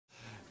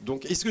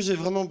Donc, est-ce que j'ai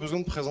vraiment besoin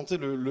de présenter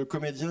le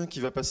comédien qui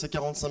va passer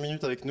 45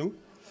 minutes avec nous?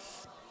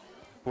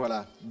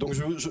 Voilà. Donc,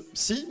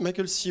 si,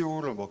 Michael C.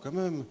 Hall, bon, quand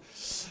même.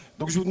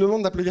 Donc, je vous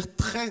demande d'applaudir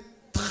très,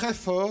 très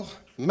fort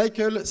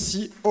Michael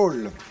C.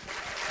 Hall.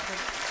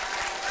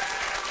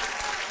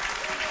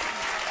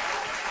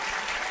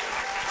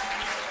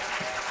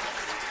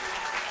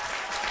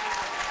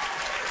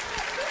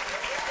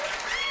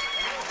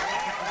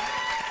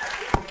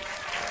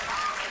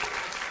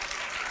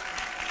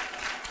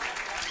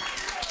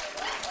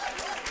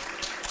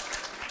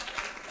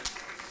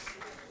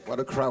 What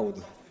a crowd.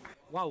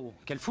 Waouh,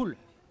 quelle foule!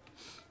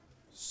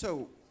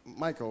 So,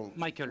 Michael,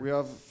 Michael, we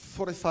have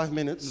 45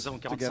 minutes nous avons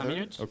 45 together.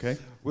 minutes. Okay.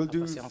 We'll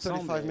do passer ensemble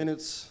 35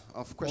 minutes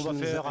of On va questions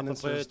faire à and peu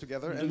près answers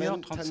together, une and demi-heure,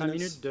 then 10 35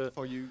 minutes minutes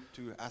for you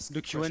to ask de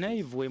Q&A,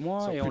 questions. vous et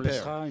moi, So et on prepare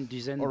laissera une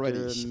dizaine already.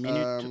 de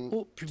minutes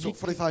au public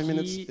so 45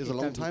 minutes qui is a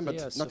long time, est invité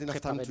but à se not enough time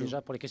préparer to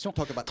déjà pour les questions.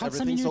 talk about 35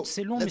 everything. minutes, So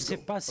c'est long, mais let's c'est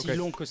go. pas si Okay.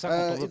 long que ça quand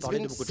on veut It's parler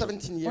been de beaucoup de choses.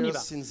 17 On y years va.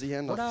 since the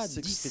end Voilà of 6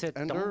 Feet 17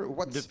 Under. ans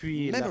What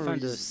depuis la fin de memories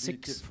do you 6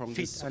 get from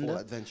Feet this whole Under.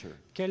 adventure?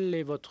 Quel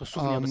est votre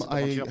souvenir de cette I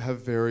aventure? have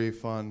very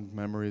fond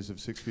memories of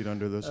 6 Feet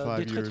Under. Those Des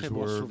 5 très, très years bons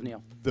were souvenirs.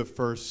 the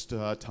first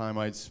time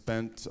I'd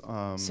spent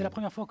C'est la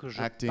première fois que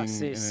je acting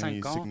passais in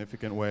any 5 ans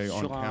significant way on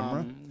sur camera.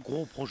 un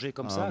gros projet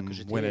comme ça, que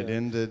j'étais When it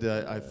ended,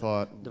 I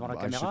thought devant la I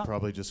caméra. should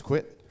probably just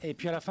quit. Et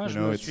puis à la fin, You je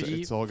know, me suis dit,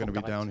 it's all faut going que to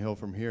be t'arrêtes. downhill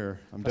from here.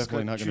 I'm Parce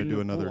definitely que not tu going to ne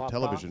do another pourras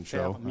television pas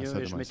faire show. I mieux. said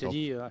Et to je m'étais myself.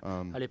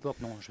 dit à l'époque,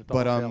 non, je vais pas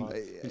But refaire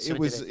une série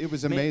télé. it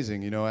was Mais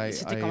amazing. You know,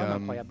 c'était quand même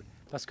incroyable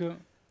parce que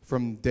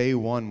from day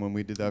one when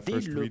we did that dès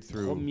first le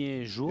read-through,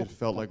 premier jour, it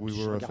felt like we quand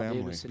je were a regardais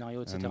le family,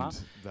 scénario, etc., and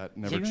that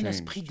il y a never eu un changed.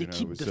 esprit You know,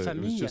 d'équipe, de it was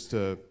famille just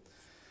a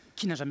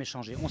qui n'a jamais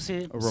changé. On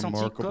s'est a senti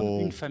comme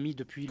remarkable une famille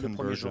depuis le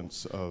premier jour.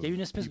 convergence Il y a eu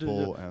une espèce of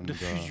people and de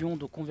fusion,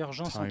 de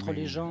convergence entre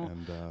les timing gens,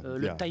 and,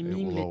 le yeah, it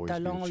timing, will les always be a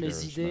talents, les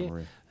cherished idées.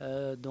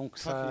 memory. Donc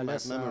ça Talking about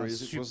laisse un memories,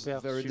 it was super,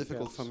 very super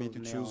difficult for me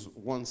to souvenir. choose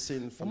one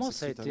scene Pour from moi, 6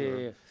 ça a Feet été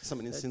Under. So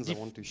many scenes I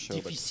want to show,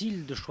 but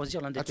difficile de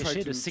choisir l'un des I tried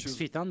péchés to de 6 choose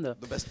Feet Under.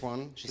 the best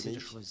one to J'essaie de me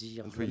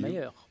choisir and for le you.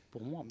 meilleur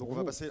pour moi, Donc pour on va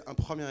vous. passer un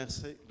premier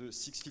essai de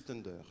 6 Feet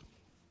Under.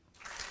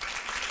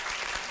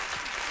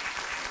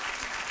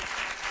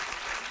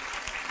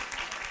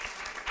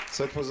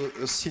 So it was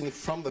a scene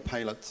from the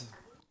pilot.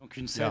 Donc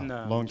une scène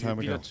long du time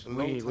ago. pilote. Long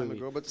Oui, time oui, oui.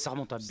 ago, but Ça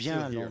remonte à still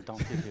bien here. longtemps.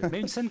 Mais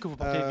une scène que vous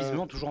portez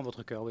visiblement toujours en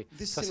votre cœur, oui.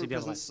 This Ça, scene c'est bien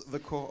vrai. represents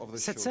the core of the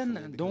Cette show for me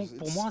scène, because donc,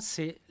 pour it's- moi,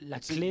 c'est la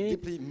it's a clé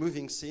deeply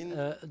moving scene,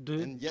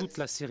 de and yet toute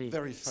la série.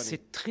 very funny.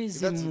 C'est très If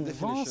that's the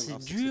émouvant, definition c'est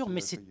of Six dur, Feet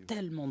mais Under c'est for you.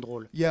 tellement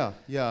drôle. Yeah,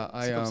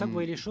 C'est comme ça que vous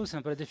voyez les choses, c'est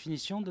un peu la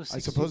définition de I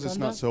Six suppose Feet it's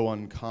Under. not so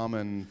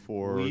uncommon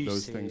for Oui,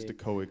 those things to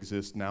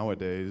coexist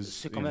nowadays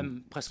C'est quand in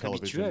même presque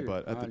television, habituel.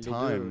 but at Hein, the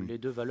time, les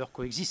deux valeurs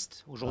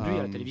coexistent aujourd'hui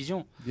à la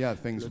télévision. yeah,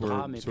 things Le were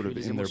drame et sort puis of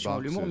les in their émotions,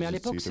 l'humour. Mais à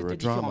boxes. l'époque, It's either a c'était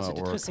différent, drama c'était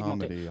or très a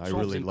segmenté. comedy. I Soit on faisait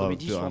really une loved,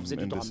 comédie, soit on faisait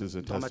du and this is a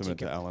testament dramatique.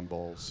 to Alan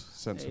Ball's Et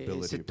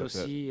sensibility, c'est but that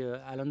aussi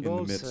Alan in the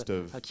Bowles midst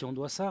of à qui on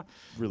doit ça.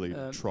 really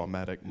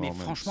traumatic Mais moments,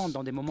 franchement,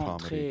 dans des moments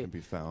comedy can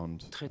be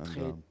found. très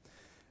and,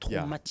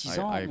 traumatisants,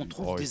 yeah, on I've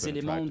trouve always des been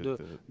éléments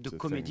attracted de to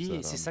comédie things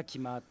et c'est ça qui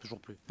m'a toujours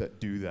plu. that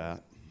do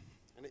that.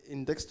 And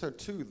in Dexter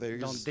too, there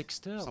Dans is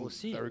Dexter some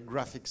aussi, very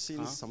graphic scenes,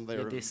 hein, some il y a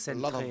very des a scènes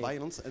lot of très,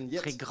 violence, and yet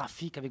très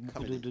graphiques avec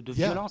beaucoup comedy. de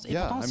Yeah, violence. Et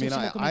yeah. pourtant, I c'est mean,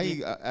 aussi la comédie.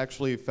 I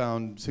actually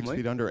found Six Oui.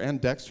 Feet Under and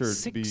Dexter to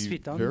Six be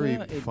Feet very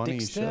Under et funny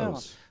Dexter,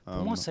 shows. pour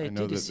moi, ça a I été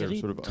know des that they're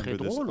séries sort of très under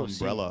this drôles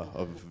aussi. umbrella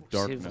of C'est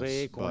darkness,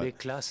 vrai qu'on but, les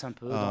classe un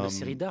peu dans les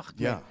séries dark,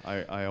 mais yeah,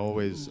 I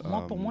always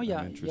Moi, pour moi, il y a-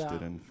 am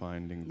interested in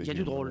finding the il y a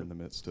du humor drôle. in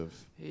the midst of.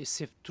 et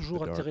c'est toujours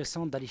The dark.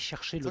 intéressant d'aller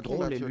chercher le Talking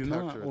drôle about et your l'humain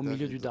character, au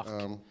milieu du David, dark.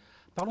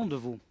 Parlons de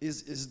vous,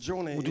 his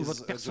journey ou de is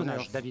votre a personnage,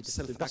 journey of David.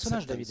 Le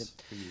personnage David.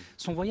 self-acceptance for you.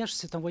 Son voyage,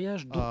 c'est un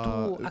voyage David.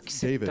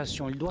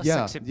 d'auto-acceptation. Il doit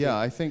Yeah, s'accepter.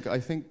 yeah. I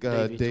think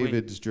David, oui.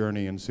 David's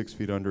journey in 6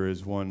 Feet Under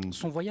is one.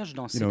 Son voyage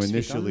dans You Six know, Feet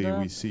initially Under,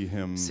 we see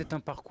him c'est un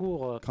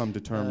parcours come to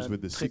terms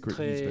with the très, secret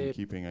he's been très,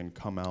 keeping and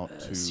come out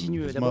to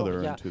sinueux. his D'abord, mother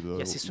il y a, and to il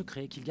y a ses the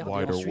secrets qu'il garde, et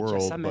wider ensuite il y a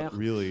world, sa mère. but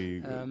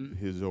really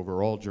his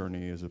overall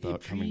journey is about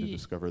puis, coming to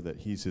discover that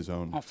he's his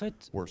own En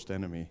fait, worst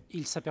enemy,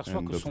 il s'aperçoit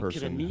and que the son pire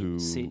person ennemi, who-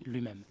 c'est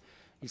lui-même.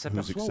 Il whose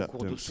s'aperçoit au cours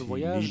de acceptance ce he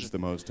voyage needs the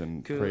most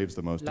and que craves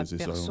the most la is his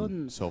personne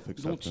own dont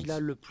self-acceptance. il a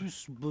le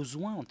plus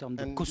besoin en termes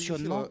de And do you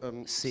cautionnement, feel a,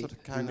 c'est sort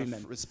of kind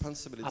lui-même. of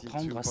responsibility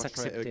Apprendre to à portray a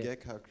s'accepter. gay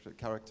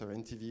character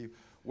in TV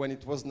when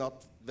it was not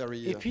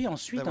very Et puis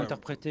ensuite, they were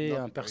interpréter not un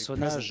very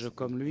personnage present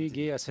comme in lui, TV.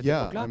 gay à cette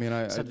Yeah, époque-là, I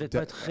mean, ça devait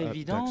pas être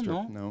évident, Dexter,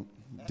 non? No,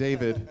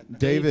 David,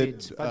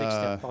 pas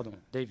Dexter, pardon,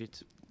 David.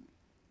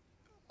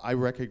 I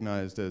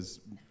recognized as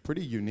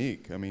pretty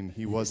unique. I mean,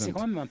 he C'est wasn't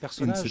quand même un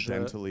personnage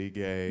incidentally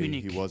gay.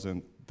 unique. He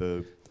wasn't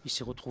the Il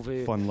s'est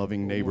retrouvé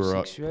fun-loving neighbor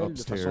homosexuel de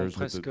façon upstairs with the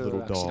presque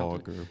little accidentelle. dog or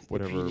Et puis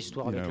whatever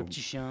l'histoire you avec le know, petit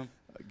chien.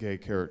 gay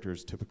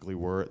characters typically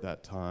were at that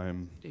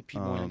time. Et puis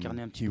bon, il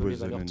incarnait un petit He peu les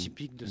was an valeurs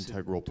typiques de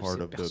integral ces part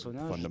of the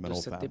personnages de fundamental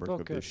cette fabric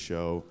of époque. this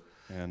show.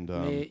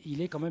 mais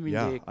il est quand même une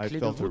yeah, des I clés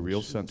de felt a real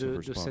voûte sense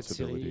of de cette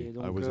série. responsibility. Et I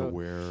donc, was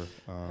aware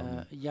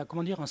il y a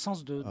comment dire, un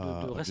sens de of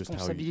just how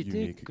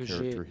responsabilité unique a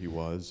character he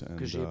was,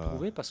 que j'ai and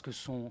éprouvé parce que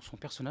son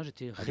personnage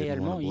était didn't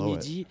réellement wanna blow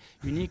it. inédit,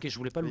 unique, et je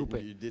voulais pas le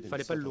louper. Il ne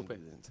fallait pas le louper.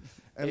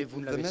 Et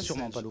vous ne l'avez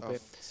sûrement pas loupé.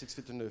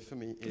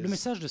 Le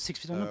message de Six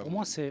Feet Under pour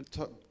moi, c'est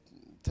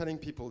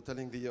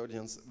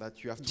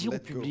dire au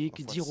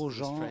public, dire aux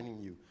gens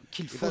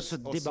qu'il faut se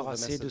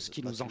débarrasser de ce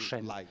qui nous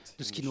enchaîne,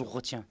 de ce qui nous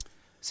retient.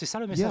 C'est ça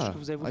le message que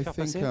vous avez voulu faire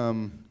passer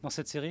dans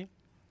cette série?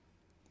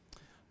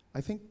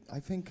 I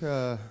think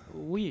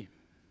Oui.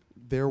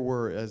 there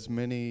were as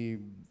many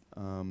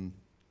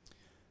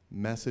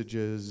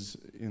messages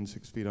in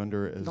 6 Feet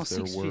Under as Dans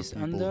there Six were Feet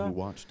people Under, who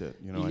watched it.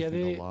 You know, il y I think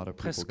avait a lot of people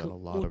presque got a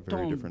lot of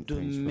very autant different de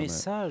things from it,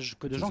 messages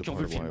que de which gens is qui ont a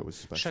vu le part of why film. it was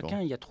special.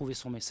 Chacun y a trouvé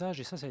son message,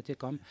 et ça a été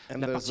quand même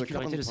la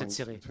particularité de cette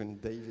série.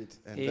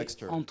 Et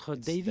entre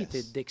David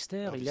et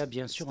Dexter, il y a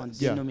bien sûr un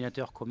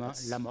dénominateur commun,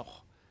 la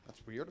mort.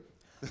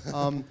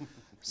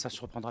 Ça ne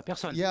surprendra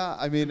personne. Yeah,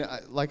 I mean,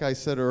 like I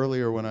said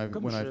earlier, when I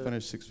Comme when I je-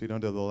 finished 6 Feet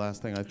Under, the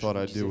last thing I Je thought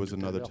vous I'd disais do was tout à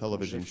another l'heure,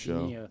 quand j'ai television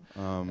fini,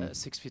 show.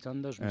 Six Feet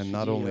Under, je me And suis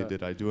not dit, only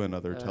did I do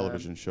another plus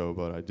television show,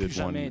 but I did one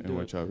jamais in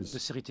which I de was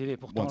série TV.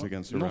 Pourtant, once again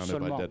non surrounded by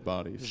seulement dead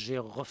bodies. j'ai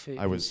refait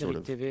I une was série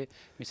sort of TV,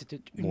 mais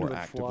c'était une more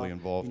nouvelle fois actively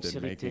involved une in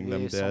série making TV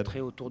them dead. centrée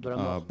autour de la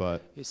mort.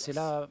 But Et c'est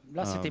là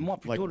c'était moi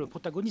plutôt le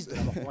protagoniste de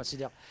la mort, on va se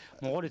dire.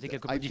 Mon rôle était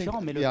quelque peu I think,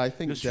 différent, mais yeah, I le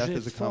think death sujet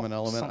is a fort, common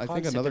element. I central,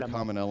 think c'était another la mort.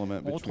 common element On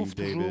between retrouve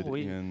David toujours,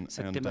 oui, and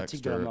cette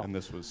thématique de la Dexter, mort. and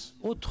this was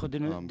Autre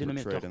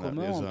dénominateur portrayed in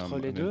commun that, is entre an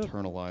les deux,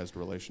 internalized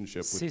relationship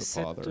with c'est the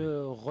cette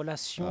father,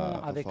 relation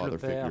a avec le father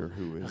père figure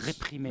who is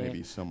réprimé,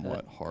 maybe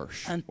somewhat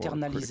harsh or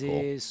internalisé,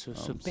 critical. ce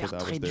So père that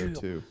très was there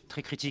dur, too.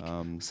 très critique.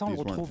 Ça, on le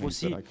These weren't retrouve things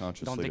aussi that I dans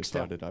consciously Dexter.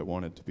 decided I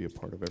wanted to be a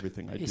part of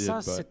everything I Et did, ça,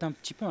 but c'est un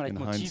petit peu un in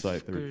leitmotiv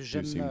hindsight, que there do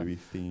j'aime seem to be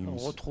themes.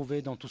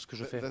 retrouver dans tout ce que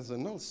je fais. There's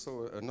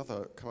also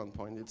another common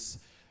point. It's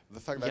the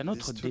fact Il y a that un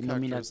autre these two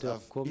dénominateur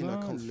characters have inner commun,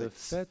 le conflicts,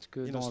 fait que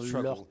inner dans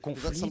struggle. leur Is that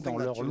conflit, something dans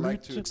that leur you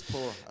like to lutte,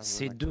 explore as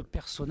ces an deux actor?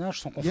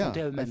 personnages sont Yeah,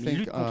 confrontés à I eux-mêmes, ils think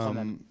luttent contre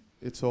eux-mêmes.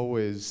 it's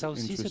always Ça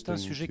aussi, c'est un interesting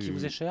sujet qui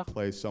vous est cher. to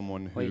play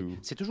someone Oui, who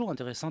c'est toujours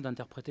intéressant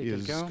d'interpréter is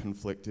quelqu'un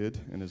conflicted,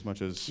 in as much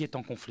qui as est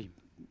en conflit.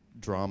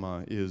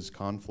 drama is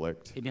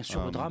conflict. Et bien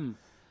sûr, le drame,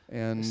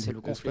 And c'est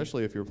le conflit.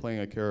 especially if you're playing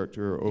a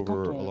character Et quand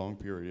over a on long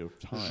period of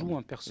joue time, un it's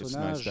nice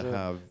personnage to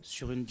have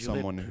sur une durée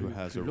someone who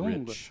has plus a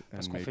longue, rich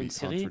parce and qu'on fait maybe une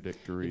série, eh bien,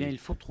 contradictory il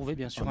faut trouver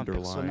bien sûr un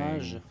underlying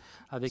personnage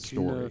avec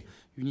story.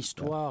 une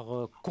histoire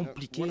One of the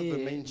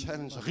compliquée, main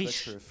challenges of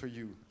riche. Dexter for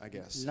you, I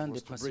guess, L'un was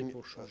des to bring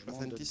principaux changements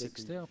de authenticity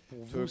Dexter, pour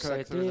to a vous, ça a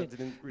character été that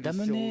didn't really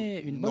d'amener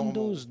feel une bonne normal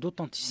dose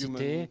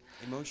d'authenticité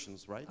human emotions,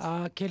 right?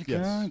 à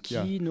quelqu'un Yes, qui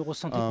yeah. ne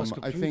ressentait presque I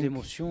plus think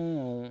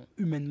d'émotions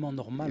humainement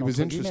normales, It was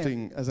entre guillemets.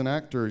 interesting as an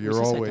actor. Mais You're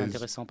ça a été always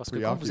intéressant parce que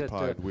quand vous êtes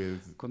preoccupied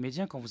with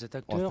comédien, quand vous êtes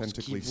acteur, ce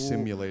qui authentically vous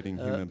simulating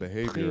human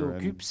behavior, and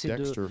préoccupe, c'est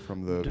Dexter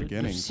from the de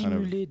beginning kind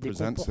simuler of des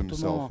presents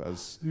comportements himself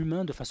as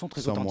humain de façon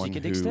très someone authentique. Et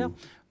Dexter, who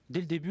dès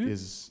le début,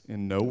 is in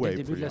no way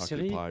début de la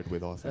série, preoccupied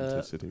with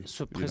authenticity.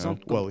 se you know?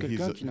 présente comme Well,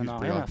 quelqu'un qui n'en a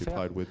rien à faire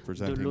preoccupied with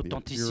presenting the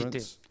l'authenticité.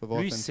 appearance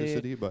of Lui, c'est-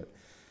 authenticity, but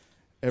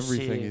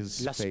everything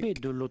c'est is l'aspect fake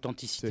de to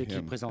l'authenticité qu'il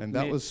him. présente. And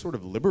that Mais was sort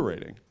of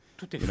liberating,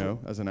 tout est you faux. know,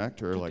 as an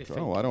actor, Tout like, est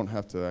oh, fake. I don't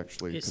have to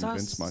actually Et ça,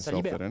 convince ça myself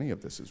libère. that any of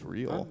this is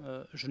real.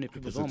 Je n'ai plus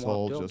Because besoin, it's moi,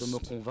 all acteur, de me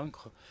just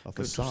convaincre a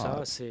que tout ça,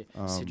 facade.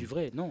 c'est du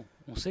vrai. Non,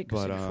 on sait que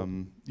c'est But du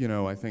faux. you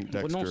know, I think On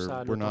renonce Dexter,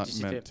 à we're not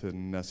l'authenticité. meant to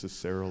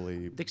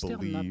necessarily Dexter n'a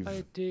believe pas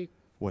été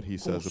what he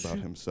says conçu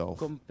about himself.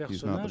 comme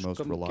He's not the personnage, most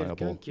comme quelqu'un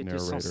reliable qui était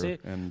narrator, censé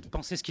and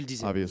penser ce qu'il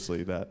disait.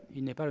 obviously that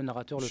Il n'est pas le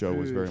narrateur le show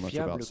was very plus much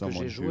fiable about que someone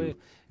j'ai who, joué.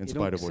 in Et spite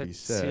donc of what he cette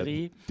said,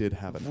 série did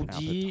have vous an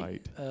dit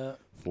appetite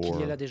qu'il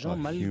y a là des gens,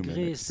 for a human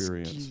malgré ce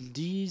experience. qu'ils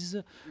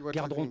disent, You were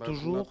garderont talking about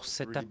toujours not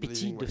cet really appétit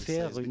believing de what he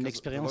faire says, une because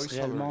expérience the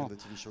voice-over réellement in the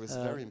TV show is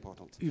euh, very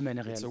important. humaine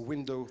et réelle. It's a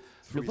window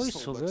Le through his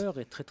soul, but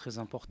voice-over est très très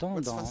important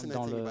what's dans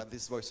fascinating about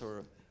this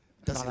voice-over?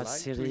 Does dans he la lie to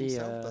série.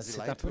 himself? Does he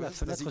C'est lie un peu to la us? Does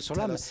fenêtre he sur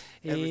tell l'âme. us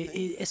Et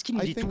everything? est-ce qu'il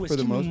nous I dit think tout? for Est-ce the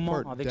qu'il nous most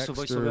ment part, avec ce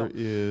Dexter voice-over?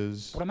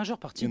 is Pour la majeure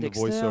partie, in the Dexter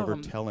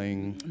voiceover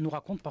telling nous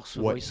raconte par ce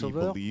what he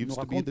voice-over, believes nous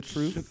to be raconte the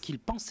truth, ce qu'il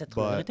pense être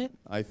la but vérité,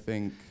 I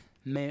think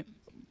mais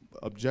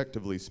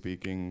objectively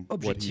speaking, what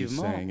he's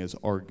Objectivement, saying is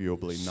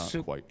arguably ce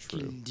not quite true.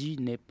 qu'il dit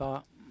n'est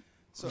pas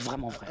So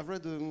vraiment vrai. I've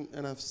read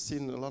and I've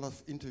seen a lot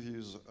of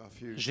interviews of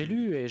you. J'ai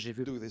lu et j'ai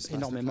vu do this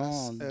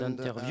énormément masterclass, and,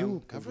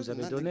 d'interviews que I've vous read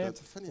avez an données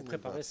anecdote, funny pour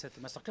préparer anecdote.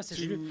 cette masterclass. Et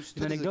To j'ai lu une study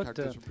the anecdote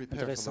character, to prepare for the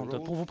intéressante.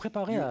 role, Pour vous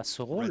préparer you à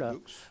ce rôle, read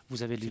books,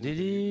 vous avez lu seen des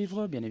interviews,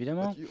 livres, bien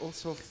évidemment, but you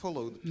also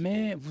followed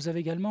mais people. vous avez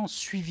également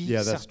suivi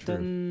Yeah, that's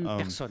certaines true.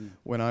 personnes.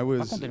 When I was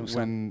Racontez-nous ça.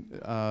 when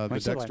the Oui,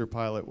 c'est Dexter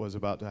pilot was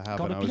about to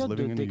Quand happen, le I was pilote de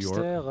living in New Dexter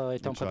York.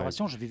 était en which I,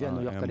 préparation, je vivais à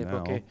New York à am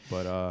l'époque. now, Et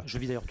but je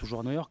vis d'ailleurs toujours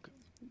à New York.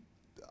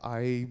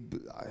 I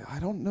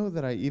don't know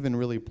that I even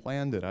really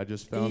planned it. I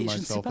just found Et je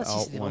ne sais myself pas si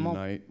out c'était one vraiment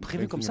night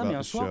prévu comme thinking ça, mais about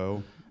un the soir,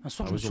 show. Un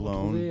soir, I je me was suis alone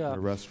retrouvé at a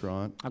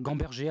restaurant. à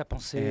Gamberger à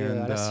penser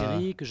à la And,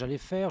 série que j'allais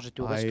faire.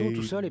 J'étais au resto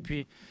tout seul et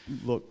puis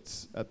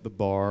Looked at the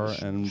bar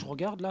je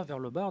regarde là vers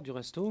le bar du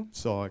resto.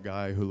 saw a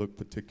guy who looked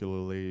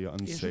particularly Et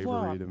je vois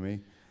unsavory to me.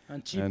 un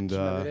type and qui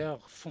m'avait l'air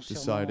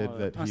foncièrement decided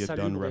that he had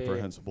done insalubre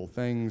reprehensible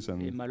things et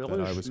and malheureux.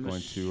 that I Je was me going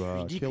suis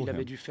to dit kill qu'il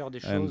avait him, dû faire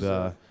des and choses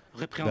that I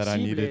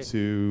répréhensibles needed et je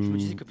me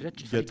disais to que peut-être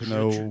qu'il fallait get que to je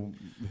le tue. know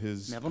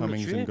his Mais avant de le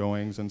comings tuer, and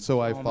goings, and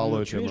so I avant de le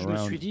followed tuer, him je me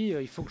suis around dit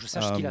il faut que je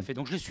sache ce qu'il a fait.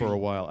 Donc je l'ai suivi. for a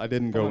while. I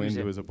didn't Pour go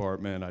m'amuser. into his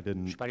apartment. I Je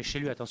didn't suis pas allé chez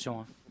lui,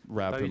 attention. Hein.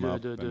 wrap Pas eu him up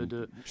and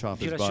de chop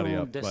his body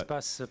violation up,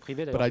 d'espace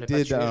privé. but D'ailleurs, I je l'ai pas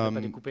did tué, je l'ai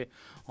pas découpé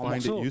en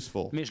find it morceaux.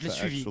 useful Mais je l'ai to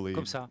suivi actually,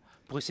 comme ça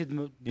pour essayer de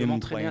in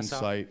m'entraîner à plain ça.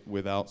 sight,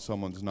 without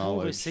someone's Pour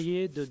knowledge,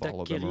 essayer follow them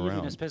d'acquérir une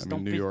around. espèce I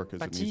mean, New York is an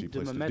d'empathie, easy de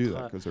place me to do mettre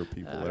that because there are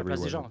people à la place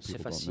des everywhere gens. that C'est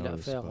people don't facile à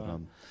notice, faire.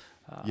 but,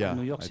 À yeah,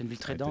 New York, c'est une ville I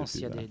très did dense, do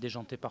il y a that. des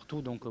jantés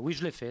partout, donc oui,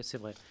 je l'ai fait, c'est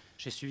vrai.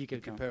 J'ai suivi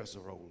quelqu'un. Prepares the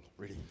role,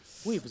 really.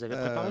 Oui, vous avez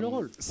préparé le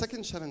rôle.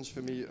 Second challenge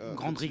for me,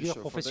 Grande rigueur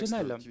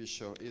professionnelle.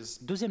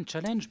 Deuxième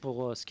challenge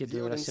pour ce qui est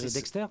de la série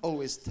Dexter.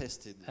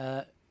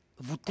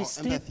 Vous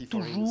testez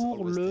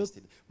toujours le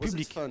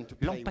public.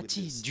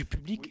 L'empathie du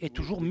public est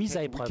toujours mise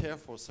à épreuve.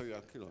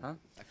 Hein?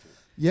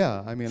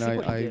 Yeah, I mean, C'est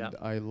quoi l'idée, là?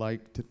 I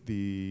liked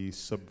the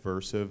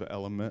subversive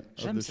element of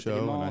J'aime the cet show, and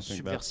élément I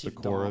think that's the subversif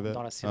core of it.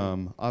 dans la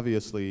série.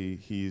 Obviously,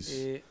 he's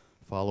Et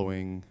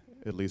following,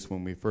 at least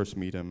when we first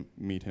meet him,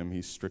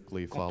 he's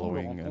strictly quand on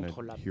le following and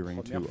rencontre la adhering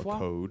to première a fois,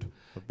 code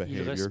of il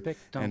behavior,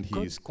 respecte un and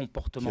code he's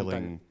comportemental.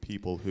 killing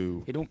people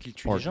who Et donc, il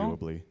tue des gens,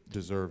 arguably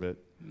deserve it,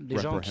 des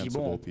gens qui, reprehensible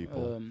bon,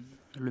 people.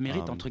 le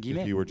méritent, entre If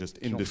guillemets, he were just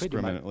qui ont fait du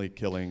mal. indiscriminately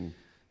killing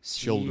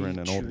Si children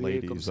and old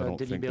tuer comme ladies, I ça don't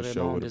think the show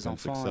délibérément would des have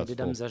been enfants et des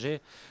dames successful.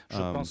 âgées, je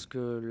pense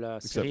que la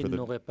Except série for the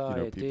n'aurait pas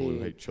people who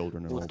été hate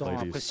children and old autant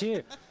ladies,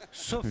 appréciée,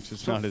 sauf, which is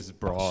sauf not as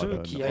par broad ceux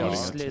an qui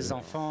haïssent audience. les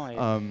enfants et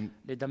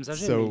les dames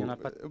âgées, mais il n'y en a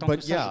pas tant que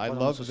but ça, yeah, I je crois,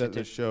 dans la love that the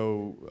société.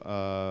 show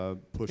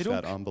pushed Et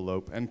donc, that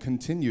envelope and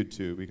continued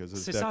to, because as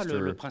C'est ça le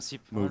Dexter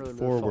principe, hein, moved le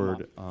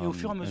forward format. Et au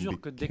fur et à and mesure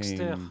que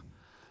Dexter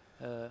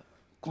became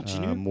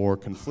continue, more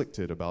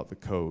conflicted about the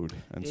code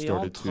and et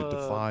started to entre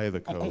defy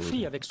the en code,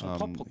 conflit avec son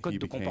propre code he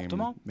de became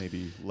comportement,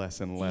 maybe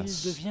less and il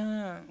less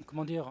devient,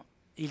 comment dire,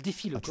 il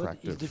défie le code,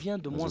 il attractive devient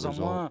de as a moins en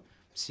result. moins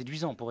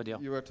séduisant, on pourrait dire.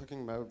 You were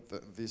talking about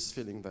this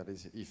feeling that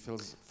he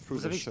feels through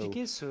Vous the avez show.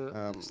 expliqué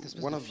cette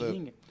espèce One de of the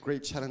feeling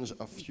great challenge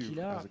of you qu'il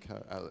a.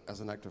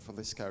 as an actor for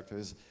this character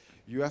is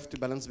you have to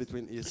balance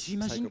between his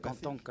J'imagine qu'en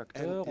psychopathy tant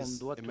qu'acteur, and on his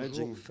doit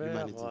emerging toujours faire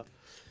humanity.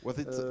 Was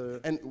it,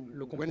 le and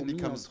when it compromis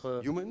becomes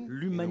entre human, in a way,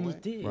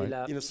 l'humanité et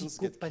la innocence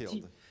get psychopathie.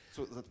 killed.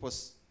 So that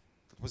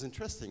was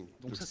interesting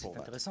Donc to ça, c'est explore that.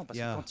 intéressant parce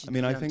Yeah, que quand il I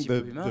mean, devient I un think petit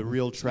peu the humain, real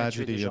il va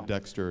tuer des tragedy gens. of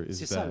Dexter is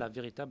C'est ça la that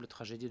véritable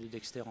tragédie de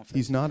Dexter, en fait.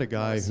 he's not a Dans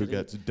la guy who série.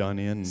 gets done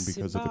in C'est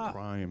because of the pas-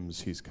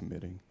 crimes he's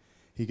committing.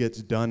 He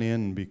gets done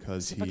in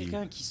because C'est pas he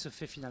quelqu'un qui se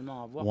fait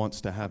finalement avoir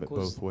wants to have à it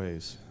cause- both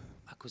ways.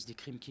 à cause des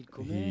crimes qu'il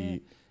commet.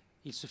 He,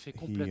 Il se fait he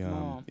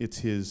complètement...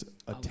 it's his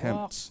avoir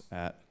attempts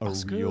at a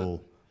parce que real,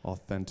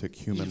 authentic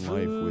Il human life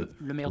veut with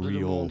le meilleur de deux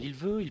real mondes.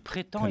 Il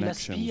prétend, il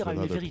connections aspire à with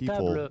une other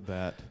véritable people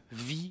that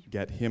vie,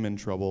 get him in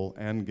trouble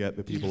and get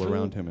the people veut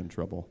around him in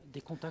trouble.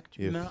 des contacts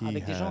If humains he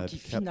avec des gens had qui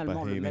kept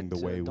finalement le behaving mettent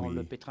the way dans we,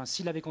 le pétrin.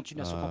 S'il avait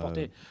continué à se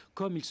comporter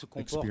comme il se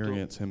comporte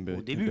Experience him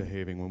au début,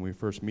 behaving when we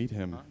first meet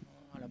him,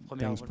 à la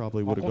première things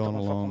probably would have rencontre, gone la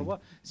première fois qu'on le along voit,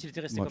 s'il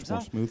était resté comme much ça,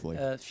 more smoothly.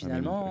 I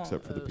finalement, mean,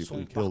 except for the people son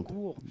he killed,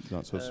 parcours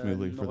not so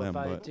smoothly for n'aurait them.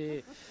 pas But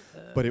été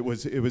it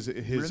was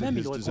his même,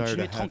 il aurait desire to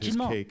continué have his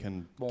tranquillement. cake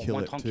and bon, kill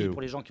moins it tranquille too.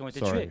 pour les gens qui ont été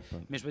Sorry, tués, but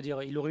mais je veux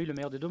dire, il aurait eu le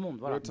meilleur des deux mondes.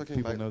 Voilà. We're talking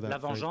people about, know that La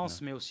phrase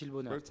vengeance, now. mais aussi le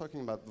bonheur. we're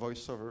talking about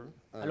voiceover.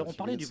 Alors, on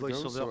parlait du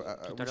voice-over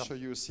tout à l'heure,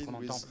 qu'on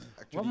entend.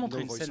 On va vous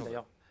montrer une scène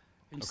d'ailleurs.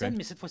 Une scène,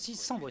 mais cette fois-ci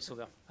sans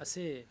voice-over.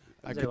 Assez.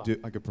 Vous I allez could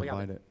voir. provide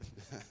Regardez.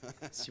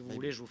 it. Si vous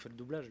voulez, je vous fais le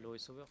doublage, le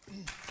voice-over.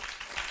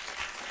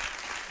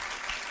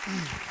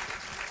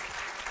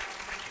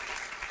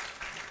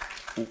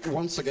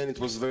 Once again, it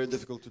was very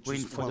difficult to Oui,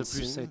 une choose fois de one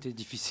plus, ça a scene, été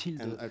difficile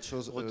and I de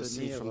chose a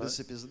scene retenir from this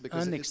episode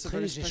because un it's a extrait.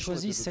 very J'ai special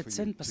choisi episode cette for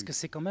scène you parce too. que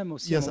c'est quand même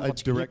aussi Yes, un moment I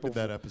particulier directed pour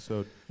that vous.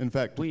 episode. In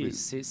fact, Oui,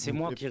 c'est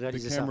moi qui ai if the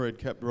réalisé ça. camera had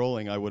kept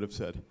rolling, I would have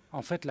said,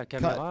 En fait, la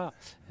caméra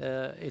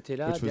était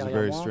là, which was a derrière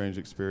very moi, strange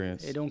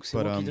experience. et donc c'est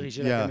But, moi qui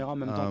dirigeais la yeah, caméra en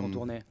même temps qu'on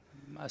tournait.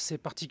 Assez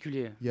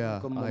particulier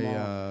comme moment.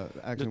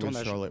 acting with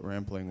tournage. Charlotte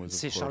Rampling was,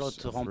 C'est of course, Charlotte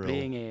a thrill.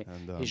 Rampling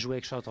And, et jouer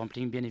avec Charlotte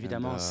Rampling, bien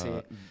évidemment,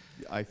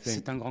 I think,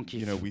 c'est un grand kiff.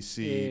 you know, we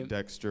see Et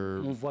Dexter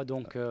on voit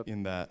donc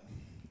in that.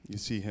 You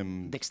see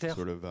him Dexter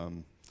sort of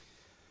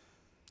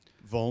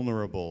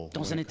vulnerable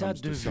dans when un it état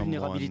comes de to someone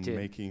vulnérabilité.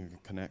 making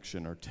a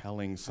connection or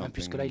telling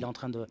Puisque là, il est en something,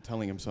 train de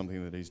telling him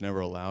something that he's never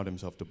allowed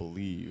himself to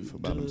believe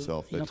about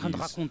himself, il est en that train de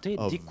he's raconter,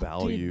 of d'écouter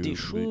value des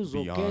choses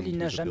beyond auxquelles il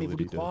n'a his jamais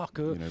voulu ability to, croire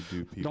que you know,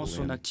 do people dans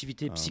son in.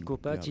 activité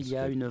psychopathe, Yeah, il y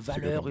a it's une good. It's a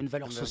good valeur, one. une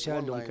valeur And there's sociale.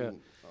 one Donc, line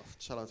of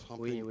Charlotte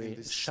Rampling oui. in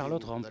this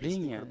Charlotte scene that is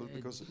Rampling incredible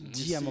because we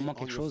dit à un see moment on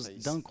quelque your chose face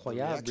the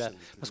d'incroyable, reaction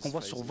to parce qu'on his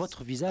voit sur faces,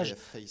 votre visage I have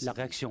faced la it.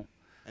 réaction.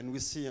 And we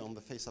see on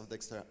the face of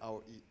Dexter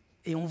how he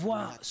Et on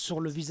voit sur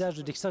le visage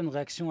de Dexter une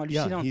réaction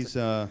Yeah, hallucinante. he's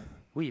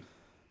Oui,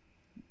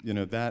 you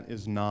know, that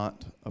is not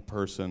a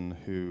person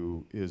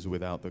who is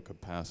without the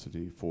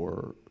capacity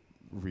for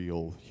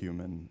real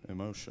human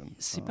emotion.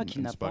 C'est pas qu'il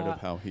In n'a spite pas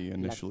of how he la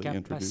initially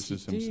introduces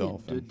capacité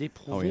himself de and how he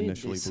d'éprouver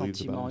initially des believes about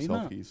sentiments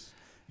himself, humains.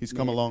 He's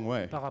come a long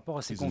way. Par rapport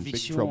à ses He's in big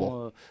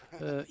convictions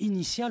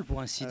initiales, pour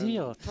ainsi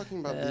dire,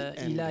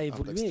 il a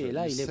évolué et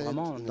là, il est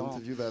vraiment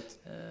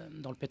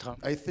dans le pétrin.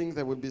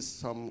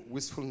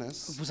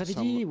 Vous avez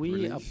dit,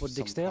 oui, à propos de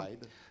Dexter,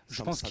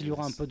 je pense qu'il y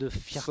aura un peu de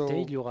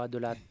fierté, il y aura de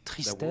la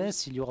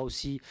tristesse, il y aura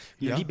aussi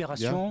une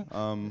libération.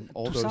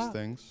 Tout ça,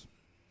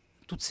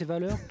 toutes ces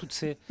valeurs, tous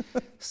ces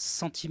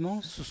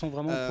sentiments se sont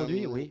vraiment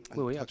produits. Oui,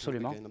 oui, oui,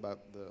 absolument.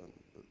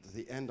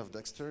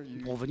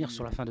 Pour revenir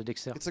sur la fin de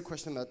Dexter,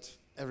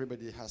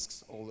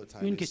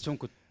 une question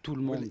que tout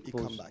le monde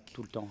pose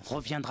tout le temps.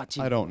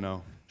 Reviendra-t-il?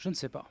 Je ne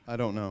sais pas. I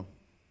don't know.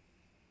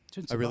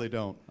 Je ne sais I really pas.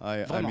 don't.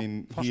 I Vraiment, mean,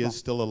 he franchement. is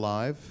still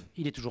alive.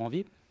 Il est toujours en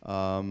vie.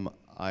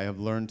 I have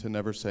learned to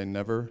never say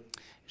never.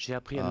 J'ai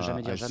appris à ne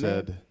jamais I dire jamais.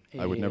 said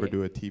I would never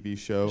do a TV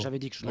show J'avais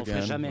dit que je n'en ferais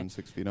again jamais, when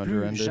 6 Feet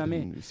Under ended, jamais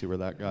and you see where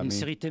that got une me.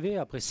 série TV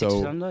après Six So,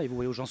 Feet Under, et vous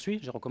voyez où j'en suis,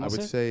 j'ai I would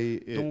recommencé. say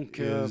it Donc,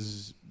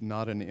 is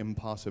not an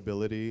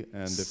impossibility,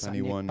 and if ça n'est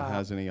anyone pas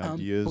has any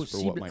ideas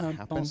for what impossible, might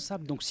happen,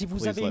 impensable. Donc si vous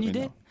please avez let une me idée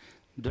know.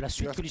 de la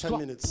suite que l'histoire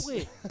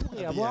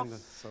pourrait avoir,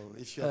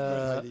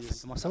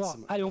 faites-moi savoir.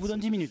 Allez, on vous donne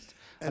 10 minutes.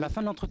 À la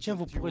fin de l'entretien,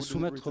 vous pourrez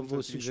soumettre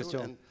vos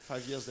suggestions.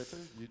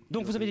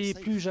 Donc vous avez dit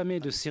plus jamais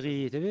de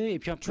série TV, et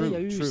puis après il y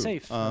a eu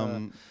Safe.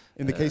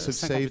 In the case of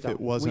 5 ans plus Safe, tard. it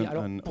wasn't Oui,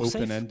 alors, an pour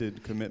Safe, open-ended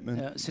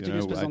commitment. c'était You une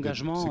know, espèce I did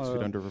d'engagement 6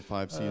 Feet Under for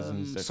 5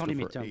 seasons, sans Dexter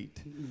limite. for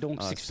 8.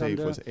 Donc Six Feet Safe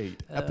Under, was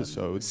 8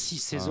 episodes, 6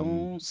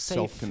 saisons, Safe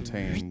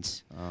self-contained.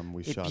 8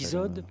 We shot it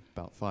épisodes. in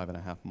about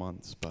 5.5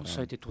 months. But, Ça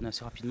a été tourné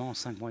assez rapidement, en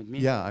 5 mois et demi.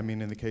 yeah, I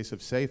mean, in the case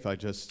of Safe, I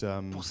just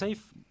Pour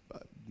Safe,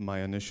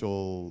 my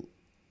initial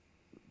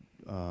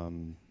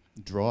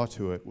draw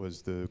to it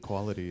was the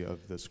quality of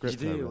the script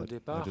I l'idée au read. I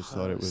départ, just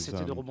thought it was.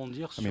 c'était de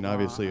rebondir sur I mean,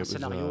 obviously, un it was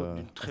scénario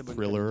d'une très a bonne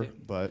thriller, qualité.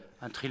 but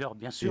Un thriller,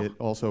 bien sûr, it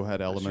also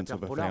had elements super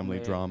of a polar, family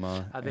mais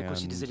drama avec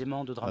aussi des and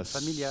éléments de drame a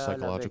familial,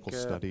 psychological avec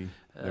study.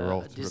 They were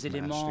all des sort of mashed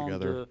éléments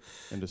together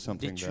into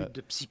something that d'études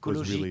was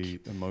psychologiques,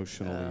 really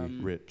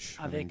emotionally rich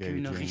and avec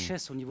une engaging,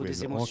 richesse au niveau with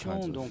des all émotions,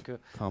 kinds of donc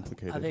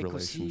complicated avec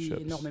aussi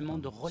relationships. énormément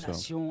de So,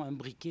 relations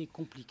imbriquées,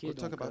 compliquées. We'll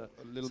talk Donc, about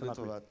a little ça m'a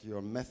bit plu. about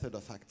your method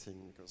of acting,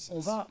 because On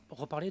va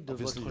reparler de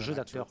obviously votre you're jeu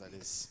an actor d'acteur, that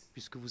is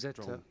puisque vous êtes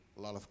drawn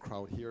a lot of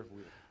crowd here.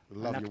 We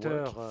un love your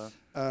acteur work.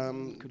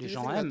 que Do les you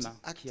gens think aiment,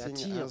 that qui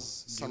acting attire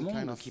has du some monde,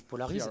 kind of qui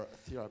polarise.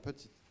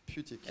 therapeutic,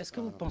 Est-ce que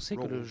vous pensez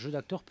que le role? jeu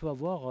d'acteur peut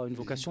avoir une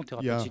vocation yeah,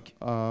 thérapeutique?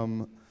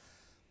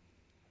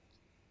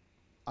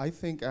 I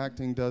think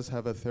acting does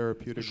have a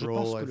therapeutic Je role.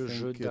 pense que I le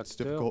jeu think it's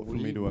d'acteur, difficult for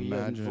me to oui, a une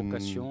imagine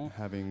vocation,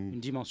 having une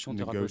dimension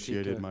thérapeutique.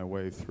 negotiated my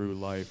way through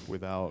life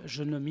without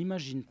Je ne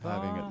m'imagine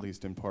having pas at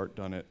least in part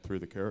done it through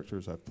the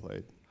characters I've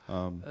played.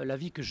 la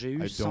vie que j'ai I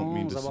eue don't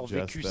mean sans to avoir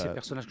suggest vécu ces that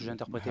personnages que j'ai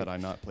interprétés. had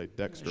I not played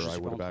Dexter, Je I suis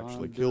pas would en have train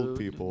actually de killed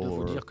people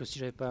vous or dire que si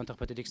j'avais pas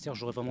interprété Dexter,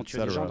 j'aurais vraiment tué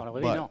des etc. gens dans la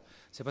vraie vie. But, Non,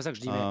 c'est pas ça que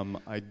je dis.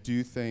 Mais I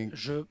do think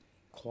je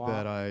crois.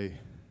 that I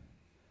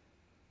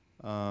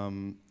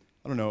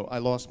don't know, I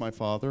lost my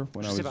father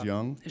when Je I sais was pas.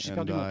 young, J'ai and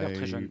perdu mon père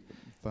très I jeune.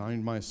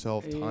 find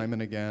myself Et time and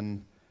again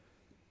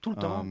tout le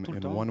temps,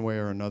 in one way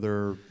or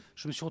another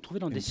je me suis retrouvé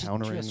dans des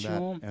encountering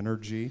situations, that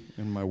energy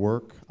in my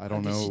work. I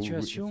don't know if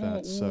that's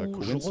a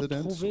où je coincidence or some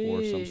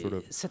retrouvais sort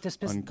of cette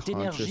espèce unconscious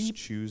d'énergie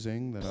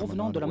choosing that I'm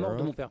provenant not de la mort aware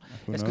de mon of. père.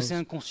 Who Est-ce que c'est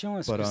knows? inconscient?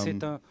 Est-ce But, que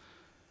c'est un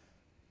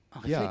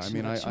Yeah, réflexe, I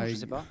une mean, action? Je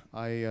sais pas.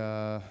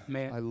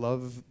 Mais I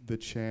love the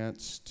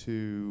chance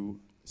to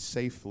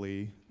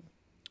safely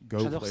go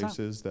j'adore ça.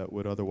 places that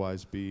would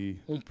otherwise be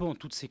On peut en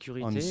toute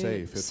sécurité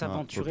unsafe, if not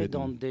s'aventurer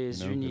dans forbidden. des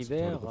You know, it's part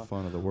univers of the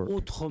fun of the work.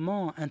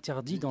 autrement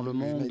interdits dans le You've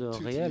made monde 2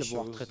 réel, TV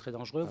voire shows, très très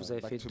dangereux. Vous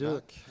avez fait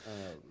back-to-back,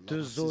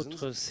 deux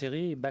autres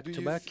séries Do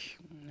back-to-back,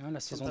 la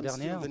saison sometimes feel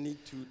dernière. the need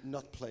to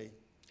not play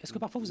Est-ce que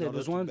parfois vous in avez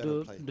order to besoin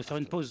better play de faire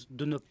une after? pause,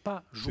 de ne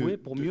pas jouer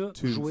pour mieux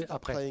to- jouer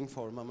après? Playing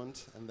for a moment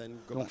and then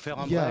go Donc back. faire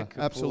un Yeah, break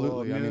pour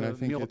absolutely. I mean, I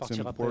think mieux it's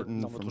repartir après important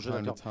dans votre from jeu time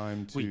to d'acteur.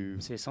 time Oui,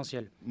 to c'est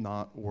essentiel.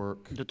 not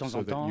work De temps so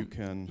en that temps, you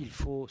can il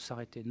faut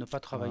s'arrêter, ne pas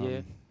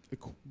travailler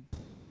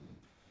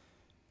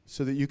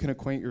so that you can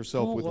acquaint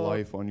yourself with pour,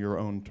 life on your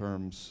own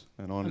terms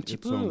and on un petit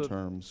its own peu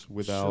terms se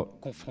without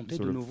confronter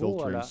sort de of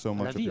nouveau à filtering so la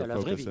much of vie, your à la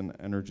vraie focus vie. and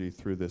energy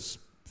through this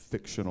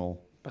fictional.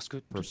 Parce que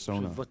toute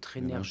persona, votre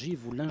you know. énergie,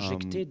 vous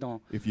l'injectez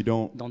dans If you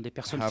don't des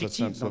personnes have a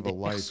fictives, sense dans of a des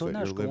life that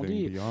personnages, you're comme on living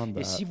dit. beyond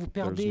Et si that, vous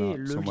there's perdez not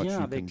le so much lien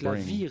you avec can la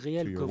bring vie to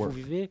réelle que your vous work.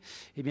 vivez,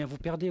 eh bien vous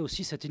perdez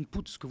aussi cet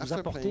input, ce que vous After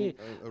apportez playing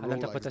a à role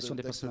l'interprétation like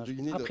des Dexter, personnages. do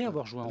you need Après a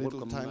avoir joué un rôle little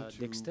comme time to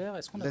Dexter,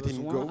 est-ce qu'on a let him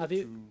besoin, go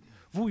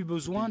avez-vous eu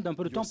besoin d'un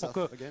peu de temps pour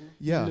yourself que again?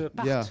 Yeah, il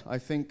parte, yeah. I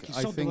think qu'il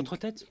sorte de votre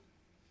tête?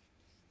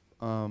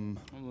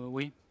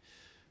 Oui.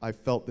 I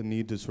felt the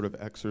need to sort of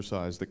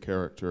exercise the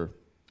character,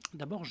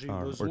 D'abord, j'ai eu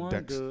or besoin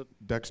de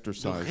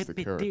Dextercise the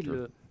répéter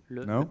character.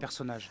 le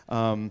personnage.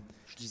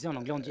 Je disais en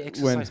anglais, on dit When-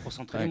 exercise pour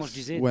s'entraîner. Moi, je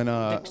disais when,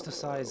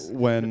 Dextercise le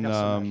when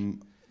personnage.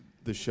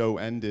 the show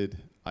ended,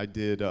 I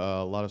did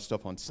a lot of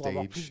stuff on Pour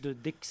avoir plus stage de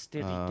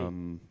dextérité.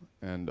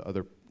 and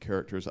other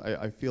characters,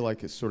 I feel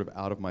like it's sort of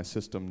out of my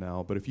system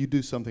now. But if you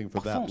do something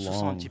for Parfois, that on se sent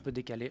un long, petit peu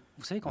décalé.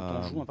 Vous savez, quand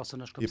on joue un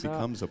personnage comme it ça,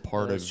 becomes a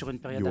part of sur une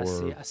période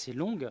your assez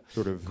longue,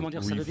 sort of comment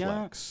dire, ça devient,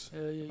 reflex.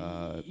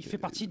 il fait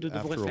partie de vos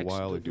After a réflexes,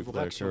 while, if de vos you've played a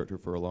réactions. character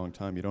for a long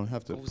time, you don't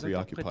have to Quand vous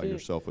preoccupy interprétez,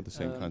 yourself with the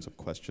same kinds of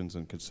questions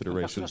and Un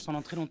considerations. personnage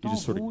pendant très longtemps,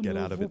 just sort of vous get ne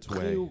out of vous its way,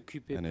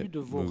 préoccupez and plus it de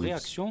vos moves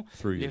réactions.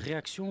 through Les you.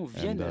 réactions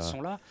viennent, elles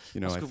sont là,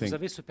 parce I que vous think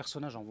avez ce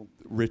personnage en vous.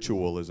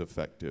 ritual is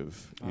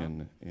effective Les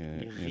in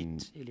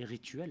rites et les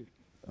rituels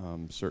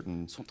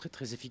certain sont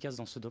très efficaces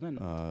dans ce domaine.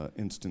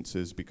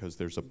 instances, because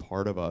there's a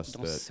part of us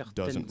Dans that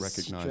certaines doesn't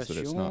recognize that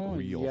it's not situations,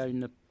 il y a real.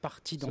 une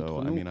partie d'entre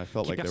So, I nous mean, I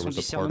felt qui like perd there son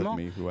was a part of discernement,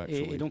 me who et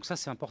actually donc ça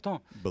c'est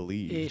important. Et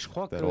believed je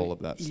crois that all of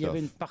that qu'il y avait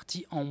une stuff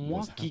partie en moi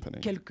was qui,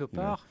 happening, quelque you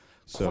know. part,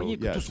 So, croyait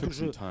que yeah, tout it ce que took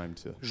some time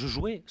to je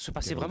jouais se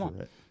passait get vraiment.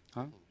 over it.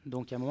 Hein.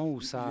 Donc il y a un moment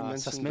où ça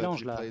se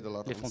mélange,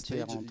 les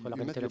frontières entre la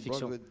réalité et la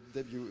fiction.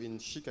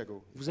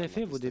 Vous avez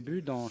fait vos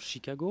débuts dans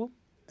Chicago.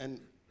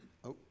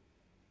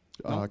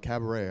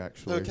 Cabaret,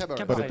 actually.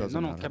 Cabaret. But it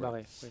doesn't Non, matter.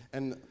 cabaret. Oui.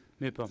 And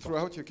Mais peu importe.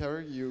 throughout your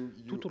career, you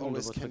Tout au long de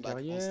always votre came back on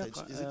carrière,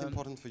 stage. Is it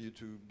important for you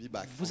to be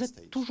back on Vous stage?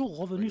 êtes toujours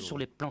revenu sur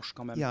les planches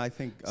quand même. Yeah, I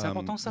think C'est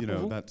important, ça, you pour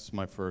know, vous? that's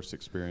my first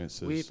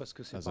experience Oui, parce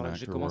que c'est as par an là que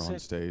j'ai actor or commencé. on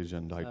stage,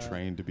 and I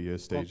trained to be a Quand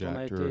stage on a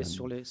actor été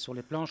sur and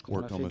les planches, quand on a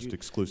worked fait almost du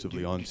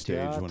exclusively on stage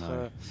théâtre, when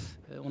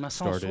I on a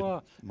ça en started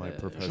soi. my Je ne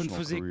professional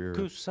faisais career.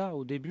 que ça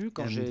au début,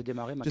 quand And j'ai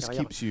démarré ma Just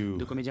carrière keeps you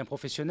de comédien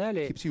professionnel,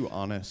 et keeps you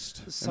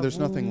honest, ça and there's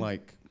nothing vous-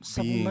 like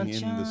ça vous being in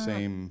maintient the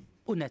same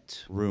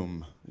honnête.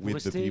 room with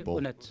the restez people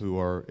honnête. who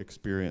are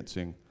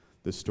experiencing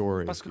the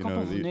story. Parce que You quand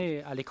know, on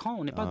venait à l'écran,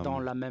 on n'est pas dans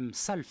la même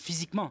salle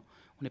physiquement,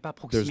 on n'est pas à there's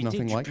proximité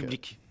nothing du like it.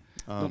 public.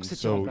 Donc c'est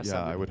So yeah, I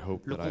irremplaçable. would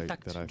hope Le that I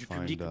contact du find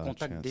public, le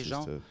contact des chances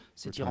gens, to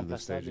c'est return to the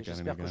irremplaçable, stage et again and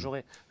j'espère que again.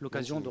 j'aurai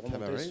l'occasion de remonter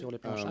Cabaret, sur les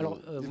planches. Alors,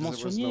 if vous there was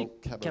mentionniez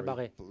no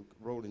cabaret.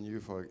 role in you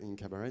in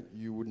Cabaret,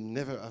 you would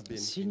never have been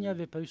S'il n'y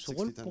avait pas eu ce Six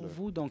rôle Feet pour Under.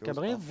 vous dans Goes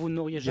Cabaret, off. vous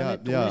n'auriez Yeah, jamais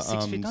tourné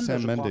Six Feet Under, Sam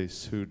je crois. Mendes,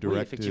 who Oui,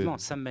 directed effectivement,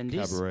 Sam Mendes,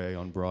 Cabaret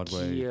on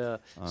Broadway, qui a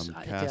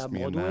été à cast me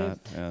in Broadway,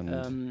 that,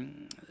 and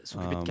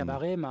s'occuper de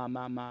Cabaret,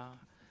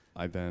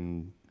 I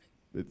then.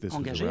 This was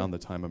engagé. around the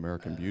time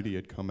American Beauty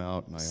had come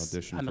out, and I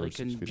auditioned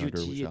American for 6 Feet Under,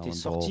 Beauty which était Alan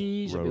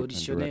sorti, Ball j'avais wrote and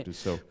auditionné directed.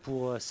 So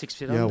pour Six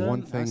Feet yeah, Under,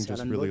 one thing c'est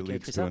just Alan really Ball qui a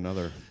leads écrit to ça.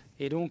 another.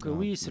 Et donc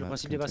oui, c'est le that's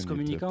principe des vases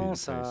continued to be communicants,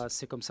 the case.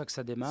 c'est comme ça que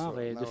ça démarre,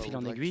 et de fil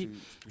en aiguille,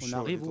 on show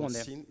arrive a où on little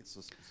est. scene. It's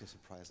a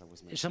surprise I was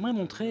mentioning J'aimerais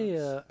montrer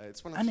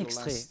It's one of un your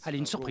extrait, last, allez,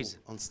 une role surprise,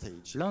 on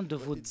stage. l'un de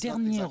But vos it's not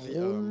derniers exactly,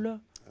 rôles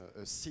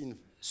a scene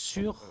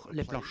sur of a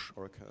les play planches.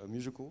 or a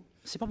musical.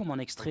 C'est pas vraiment un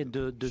extrait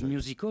de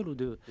musical ou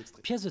de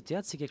pièce de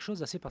théâtre, c'est quelque chose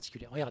d'assez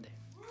particulier. Regardez.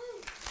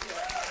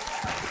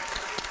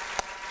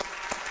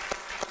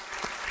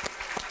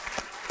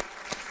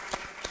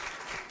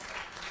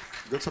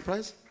 Good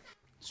surprise?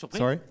 Surpris?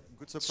 Sorry?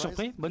 Good surprise?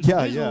 Surpris? Bonne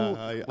Yeah, surprise yeah.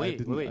 ou... I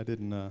Oui,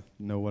 didn't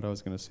know what I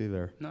was going to see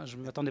there. Non, je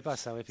ne m'attendais pas à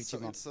ça, So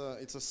effectivement.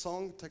 it's a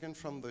song taken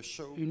from the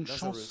show Une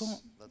Lazarus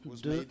chanson that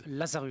was de made out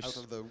Lazarus,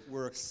 of the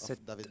works of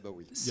cette David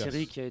Bowie.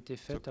 série qui a été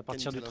faite à Can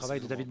partir you du tell us travail a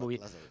de little David more Bowie.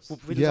 about Lazarus? Vous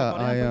pouvez nous Yeah, en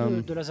parler un peu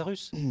I, de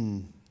Lazarus?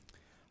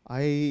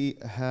 I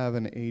have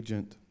an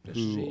agent who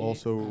J'ai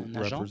also un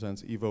agent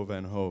represents Ivo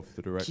Van Hoof,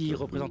 the director qui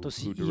représente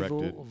aussi who Ivo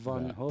directed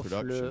Van that Hoof,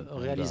 production. le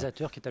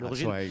réalisateur qui est à So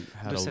l'origine I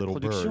had de a cette little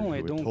bird production, who et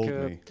had donc told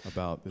me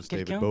about this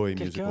David quelqu'un Bowie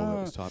musical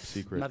that was top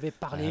secret. m'avait I had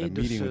parlé a de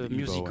meeting ce with Ivo, and I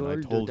musical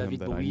de told him David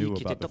that I Bowie knew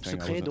qui était about the top thing I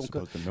secret, wasn't donc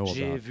supposed to know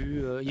j'ai about.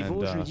 vu Ivo,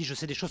 And, je lui ai dit je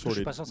sais des choses que je sort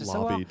suis pas of censé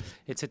savoir, lobbied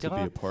etc. to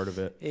be a part of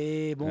it.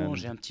 Et bon, And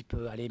j'ai un petit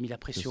peu mis la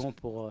pression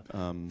pour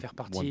faire One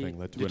partie thing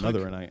led to du truc.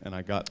 another, and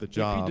I got the Et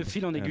puis job. de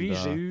fil en aiguille,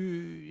 and, j'ai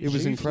eu it was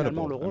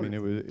finalement incredible. le I rôle.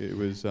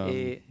 mean,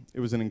 Et it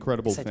was an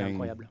incredible ça a été thing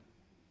incroyable,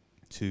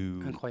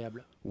 to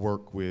incroyable.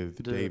 work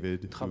with De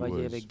David, who travailler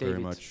was avec very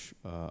David, much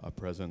a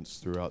presence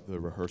throughout the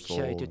rehearsal qui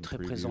a été and très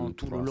preview présent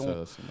tout le long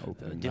process and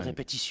opening des night.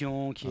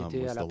 répétitions, qui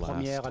étaient Was à la the last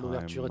première, à time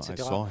l'ouverture, I etc.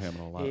 saw him,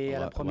 and Et à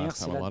la last première, time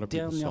c'est a lot la of people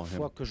saw dernière him.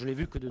 fois que je l'ai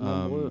vu, que de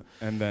nombreux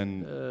And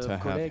then to have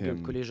collègues,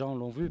 him que les gens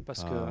l'ont vu,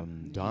 parce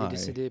qu'il est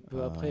décédé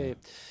peu après.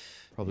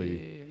 probably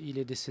Et il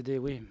est décédé,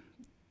 oui,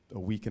 a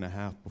week and a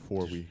half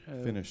before we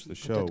finished the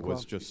show peut-être quoi,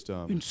 was just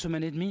une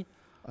semaine et demie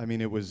I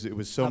mean, it was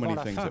so avant many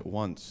la things fin. at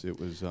once. It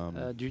was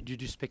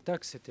du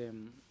spectacle. C'était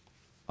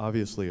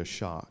obviously a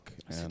shock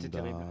C'était and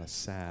terrible.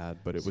 Sad,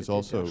 but it was C'était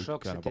also un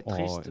choc, kind of c'était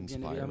triste,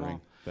 bien awe-inspiring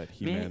évidemment. that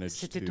he Mais managed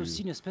c'était to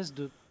aussi une espèce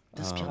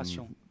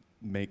d'inspiration.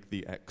 make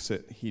the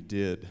exit he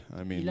did.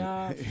 I mean, Il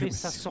a it fait was,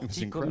 sa it was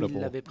sortie comme incredible.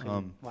 il l'avait prévu.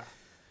 Voilà.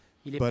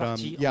 Il est But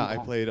parti yeah, en I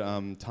grand.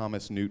 played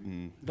Thomas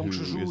Newton, Donc who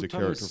je joue is a Thomas,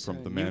 character from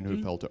The Man Who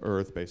Newton. Fell to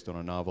Earth, based on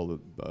a novel,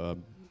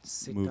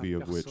 C'est movie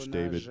un of which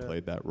David personnage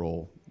played that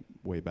role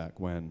way back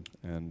when,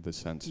 and the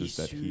sense is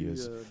that he issu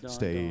has d'un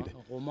stayed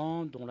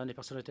roman dont l'un des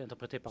personnages était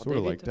interprété par sort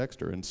of David. like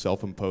Dexter in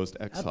self-imposed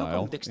Un peu exile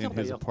comme Dexter in his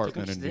d'ailleurs, quelqu'un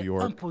apartment qui in New s'était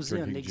York,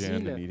 imposé un drinking gin and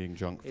exil, eating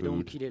junk et donc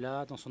food, il est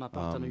là dans son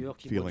appart à New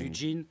York, il boit du feeling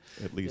gin,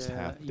 at least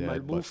half il dead, but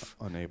malbouffe,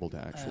 unable to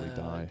actually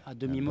die. à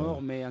demi-mort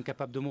mais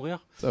incapable de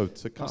mourir, So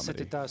it's a dans cet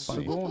comedy. état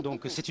Funny. second.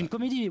 Donc c'est une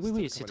comédie,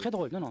 oui, c'est très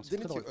drôle. Non, c'est très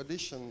Didn't drôle. you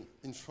audition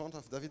in front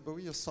of David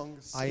Bowie? Your songs.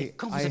 Et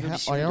quand vous avez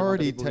auditionné I devant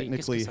already David Bowie,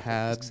 qu'est-ce que technically ça fait?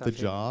 had Qu'est-ce que ça the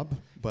fait? job,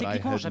 but I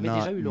Techniquement, had j'avais not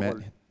déjà eu le met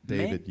rôle.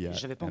 David yet,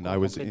 j'avais pas and encore I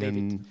was rencontré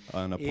David. in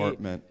an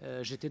apartment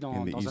J'étais in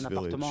dans the East un Village.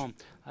 appartement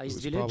à It East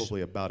was Village,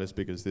 probably about as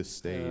big as this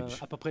stage,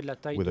 à peu près de la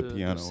taille with a de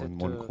piano in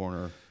one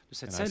corner,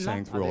 cette and I scène-là,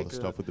 sang through all avec the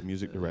stuff with the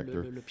music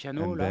director. le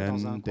piano And là dans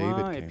then un David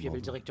coin, et came puis il y avait le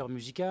over. directeur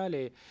musical,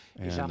 et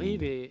And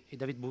j'arrive, et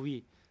David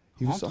Bowie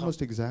He was rentre.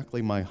 almost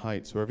exactly my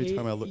height, so every Et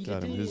time I looked il at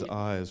him, his était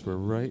eyes were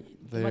right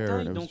de ma there, taille,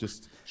 and it was donc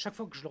just. chaque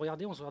fois que je le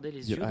regardais, on se regardait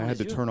les Yet yeux I dans had les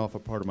to yeux. turn off a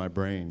part of my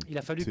brain Il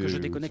a fallu to que je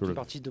déconnecte sort une of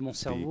partie de mon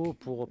speak, cerveau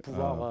pour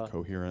pouvoir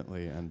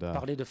coherently, and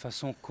parler de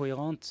façon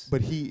cohérente.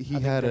 but he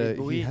avec had David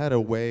Bowie. he had a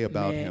way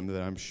about Mais him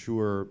that I'm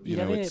sure il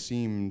avait- it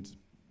seemed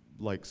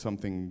like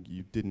something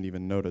you didn't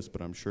even notice,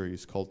 but I'm sure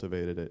he's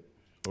cultivated it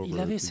Il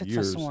over avait the cette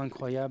years. façon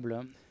incroyable,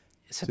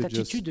 cette to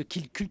attitude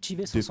qu'il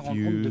cultivait sans s'en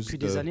rendre compte diffuse depuis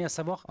des the années, à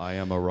savoir I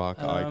am a rock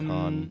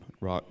icon,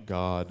 rock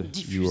god, you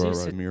diffuser are a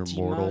cette mere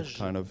mortal image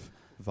kind of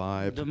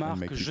vibe, de and marque,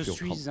 make you je feel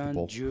suis un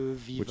comfortable, dieu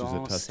which is a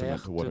vivant, testament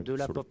certes, to what a de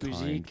la sort of pop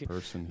kind musique,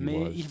 person he mais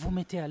was. il vous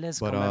mettait à l'aise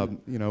But quand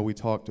même. we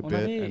talked a On bit,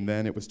 avait and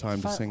then it was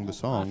time to sing the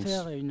songs.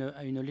 affaire à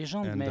une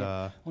légende, And mais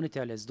on était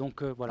à l'aise.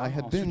 Donc voilà, I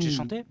had ensuite been, j'ai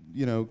chanté.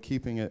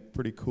 keeping it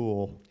pretty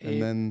cool, Et and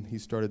then he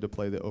started to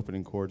play the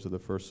opening chords of the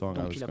first song I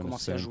Donc was il a going to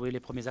commencé à sing. jouer les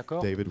premiers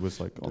accords. David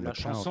was like de on la the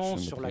couch, chanson and the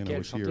sur piano laquelle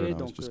was here, chanter, and I was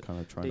donc, just kind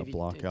of trying to David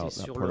block était out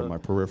that sur part of my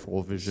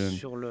peripheral vision.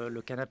 sur le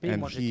canapé, And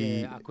moi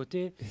j'étais à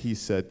côté. he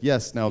said,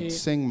 "Yes, now Et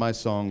sing my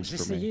songs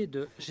for me." J'essayais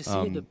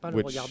de pas le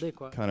which regarder,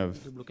 quoi, kind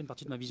of de bloquer une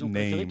partie de ma vision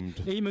périphérique. named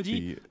Et il me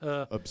dit, the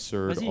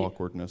absurd vas-y,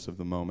 awkwardness of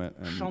the moment,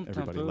 and chante un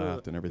everybody peu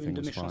laughed, and une everything de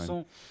was mes fine.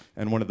 chansons.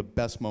 And one of the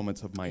best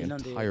moments of my Et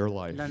entire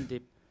life l'un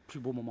des plus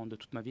beaux moments de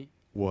toute ma vie,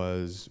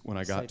 was when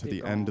I ça a got to été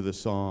the end of the quand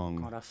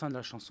song. à la fin de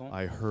la chanson,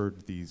 I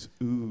heard these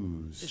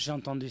oohs, j'ai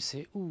entendu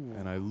ces ouh.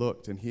 and I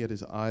looked, and he had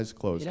his eyes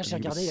closed, Et là, and j'ai he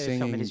was regardé, il avait fermé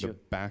singing les the yeux.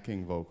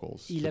 backing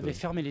vocals. Il to avait the-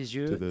 fermé les to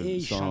yeux the et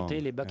il song,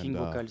 chantait les backing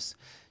and, vocals.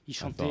 Il I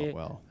chantait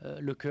thought, well,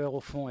 le chœur au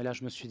fond, et là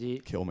je me suis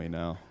dit, kill me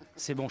now.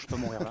 c'est bon, je peux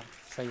mourir là,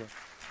 ça y est.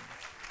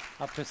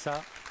 Après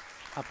ça,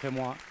 après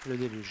moi, le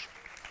déluge.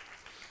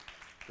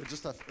 We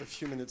just have a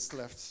few minutes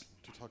left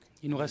to talk.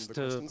 Il nous on the reste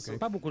questions. So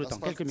pas beaucoup de temps, let's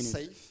start quelques minutes.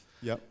 safe.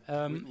 Yep.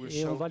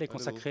 Et on va les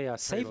consacrer à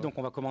Safe, donc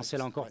on va commencer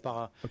là encore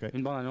par Okay.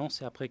 une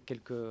bande-annonce et après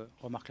quelques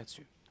remarques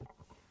là-dessus.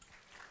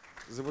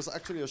 There was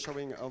actually a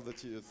showing of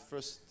the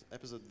first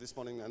episode this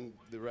morning, and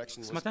the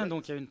reaction Ce was matin, great.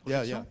 donc, il y a eu une Yeah,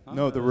 projection. yeah.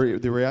 No,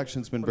 the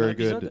reaction's been very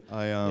premier good.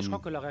 épisode, et je crois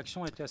que la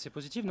réaction était assez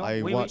positive, non?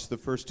 I Oui, watched the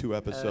first two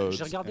episodes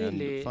j'ai regardé and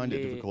les- find it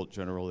les difficult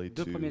generally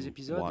deux to premiers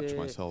épisodes watch et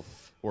myself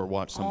or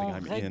watch something En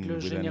I'm in règle with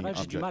any générale,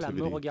 j'ai du mal à me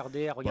objectivity.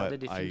 regarder, à regarder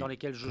But des films I dans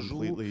lesquels je joue.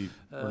 completely,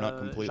 or not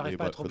completely, j'arrive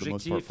pas à but être for the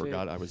most part, objectif.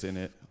 forgot I was in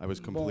it. I was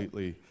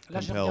completely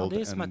Là, j'ai compelled,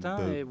 regardé ce and matin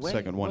et the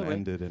second one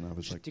ended, and I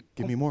was like, J'étais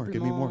give me more,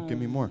 give me more, give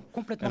me more.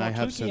 complètement And I dans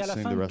le have truc, et à since la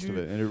seen fin the rest du of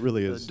it, and it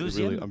really is,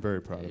 deuxième, I'm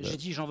very proud of j'ai it.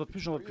 dit j'en veux plus,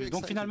 j'en veux plus.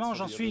 Donc finalement,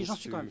 j'en suis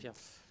quand même fier.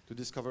 To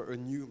discover a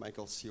new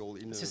Michael Seol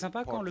in a C'est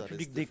sympa part quand le that is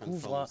public different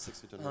découvre from 6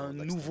 Feet Under un or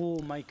Dexter.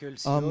 nouveau Michael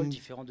Seol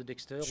différent de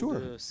Dexter ou Sure,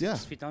 de yeah,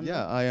 6 Feet Under.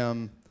 yeah,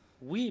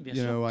 Oui, bien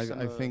you know, sûr.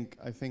 I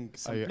think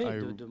ça me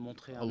plaît de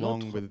montrer un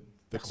along autre with the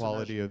personnage.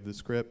 quality of the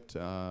script,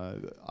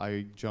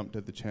 I jumped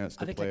at the chance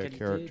to Avec play la a qualité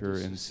character de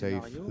ce in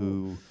Safe scénario,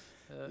 who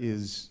euh,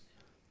 is,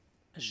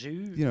 j'ai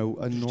eu, you know,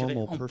 a je dirais, normal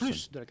en person.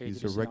 plus de la qualité He's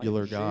du a scénario,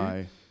 regular j'ai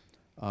eu guy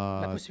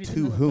possibilité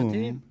to de whom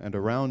côté, and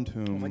around on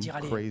whom va dire,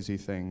 allez, crazy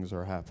things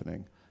are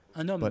happening,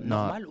 un homme but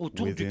normal not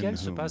autour within duquel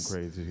se whom passent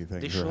crazy des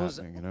things are choses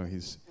happening. You know,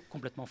 he's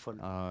complètement folles.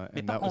 and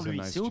Mais pas that en was a lui,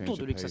 nice c'est autour change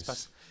de of lui que ça se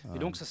pace. passe. Et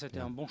donc ça, c'était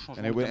un bon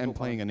changement And, de tempo, and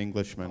playing an par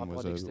Englishman rapport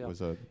à Dexter.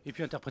 was a Et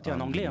puis interpréter un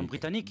anglais, un unique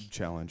britannique,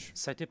 challenge.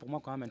 ça a été pour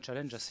moi quand même un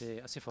challenge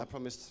assez fort. I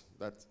promised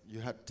that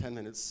you had 10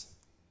 minutes.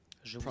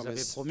 Je vous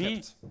avais Promise promis,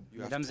 kept.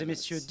 You have mesdames 10 et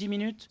messieurs, minutes. 10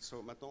 minutes.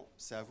 So maintenant,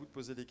 c'est à vous de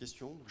poser des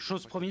questions. Donc, je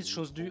Chose crois qu'il y a promise, des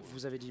chose due, micros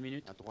vous avez 10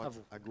 minutes, à à droite,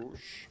 vous. à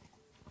gauche,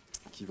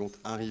 qui vont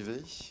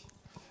arriver.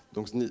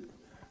 Donc,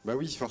 bah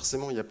oui,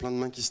 forcément, il y a plein de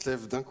mains qui se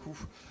lèvent d'un coup.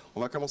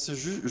 On va commencer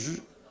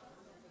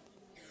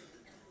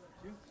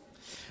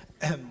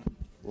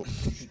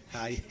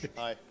Hi.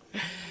 Hi.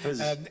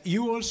 Vas-y.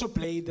 You also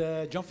played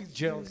John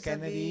Fitzgerald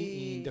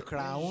Kennedy in The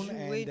Crown,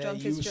 joué and John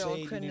you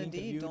Fitzgerald said in an Kennedy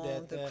interview dans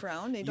that The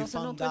Crown, et you dans un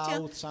found entretien,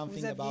 out something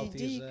vous aviez about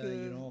dit his,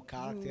 que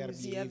character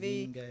vous y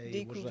avez behaving.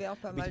 It was découvert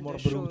pas a bit mal more de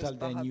choses brutal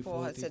par than you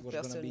rapport à thought it cette was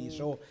going to personne be.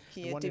 So, qui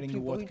I'm était wondering plus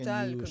what can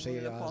brutale you que say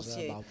vous le us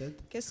pensiez. about it?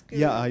 Qu'est-ce que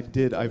Yeah, I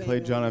did. I vous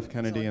played John pouvez F.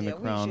 Kennedy nous in en The dire?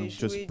 Oui, Crown j'ai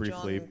just joué briefly,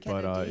 John but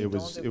Kennedy it dans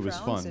was The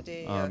Crown. fun.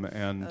 C'était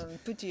And un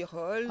petit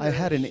rôle. I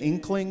had an j'ai-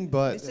 inkling,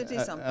 but Mais c'était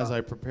sympa. as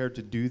I prepared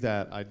to do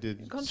that, I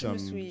did Quand je me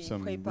suis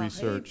some préparée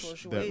research pour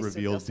jouer that ce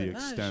revealed the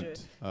personnage,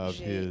 extent of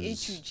j'ai his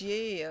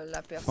étudié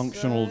la personne,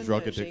 functional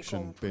drug j'ai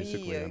addiction, compris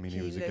basically. I mean,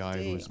 he was a qu'il guy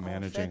who était was en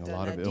managing fait a un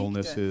lot of addict.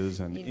 illnesses,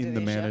 and Il in the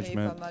devait gérer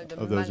management pas mal de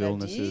of those maladies,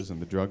 illnesses and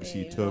the drugs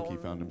he et took, he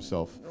lors- found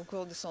himself au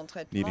cours de son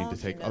traitement, needing to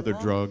take other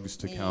finalement, drugs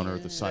to counter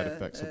the side il,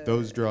 effects of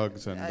those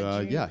drugs, and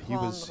a dû yeah, he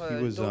was prendre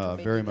d'autres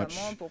very much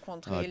médicaments pour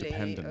contrer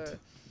dependent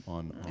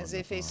on les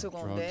effets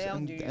secondaires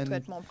drugs. du And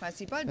traitement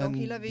principal. Donc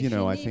il avait you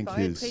know, I fini think par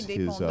être his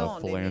dépendant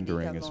des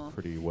philandering is médicaments.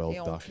 pretty well Et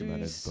en documented,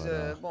 plus,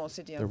 but bon,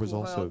 c'était un there was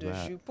also coureur de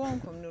that. jupons,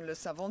 comme nous le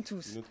savons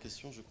tous. Une autre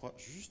question, je crois,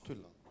 juste là.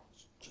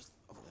 Just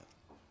over there.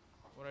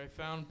 What I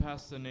found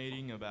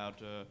fascinating about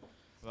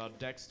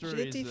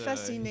J'ai été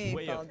fascinée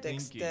par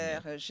Dexter.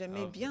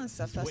 J'aimais bien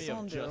sa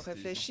façon de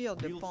réfléchir,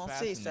 de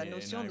penser, sa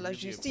notion de la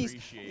justice.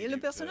 Et le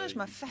personnage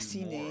m'a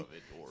fascinée.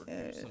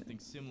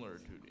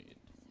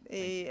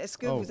 Et est-ce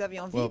que vous avez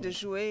envie de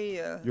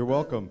jouer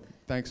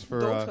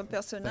d'autres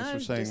personnages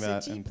de ce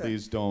type?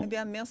 Eh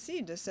bien,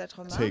 merci de cette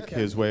remarque.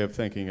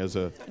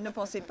 Ne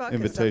pensez pas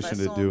que sa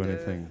façon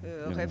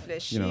de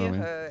réfléchir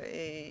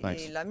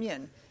est la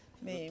mienne.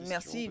 Mais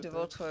merci de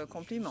votre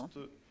compliment.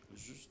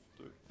 Juste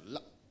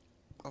là,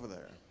 over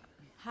there.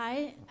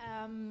 Hi.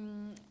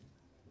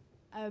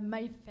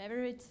 My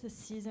favorite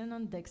season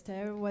on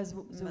Dexter was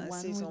the Ma one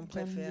saison with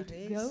John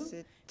préférée, Lithgow.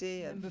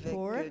 c'était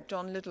before. avec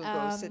John Lithgow.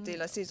 C'était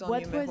la saison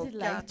What numéro was it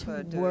like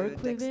 4 to de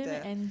work with him?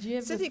 Dexter. And do you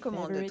have a C'était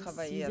comment de favorite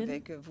travailler season?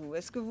 avec vous?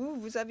 Est-ce que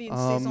vous avez une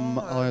saison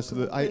I'll answer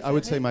que vous I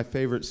would say préférez? my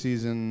favorite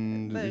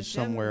season Ben, is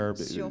somewhere.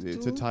 j'aime It's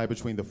a surtout tie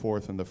between the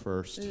fourth and the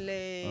first.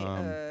 Les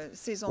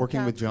saisons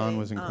Working 4 with John et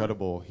was 1.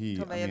 incredible.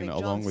 Travailler avec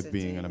Along John, with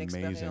being an c'était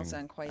une amazing expérience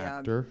incroyable.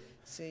 actor,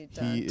 C'est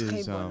he un très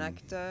is, bon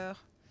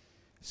acteur.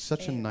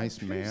 such a Et en nice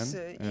plus, man,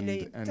 il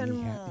est and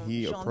tellement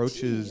he gentil.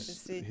 approaches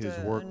C'est his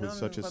un work homme with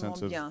such a vraiment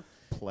sense of bien.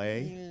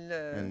 play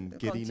and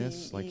Quand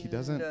giddiness. Like he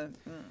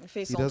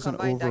fait he son doesn't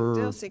travail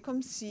d'acteur, over- c'est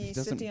comme si he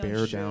doesn't c'était un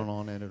bear jeu. down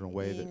on it in a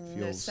way that Il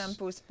ne feels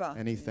s'impose pas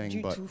anything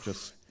du but tout.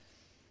 just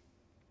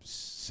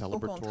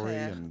celebratory.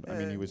 contraire, And I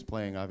mean, he was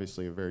playing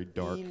obviously a very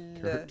dark Il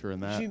character in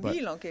that,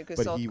 jubile en quelque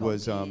but sorte he quand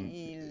was.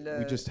 il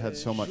We just had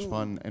so much joue,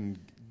 fun and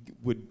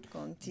would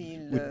quand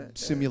il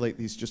simulate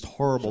these just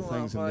horrible joue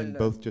un things and then rôle.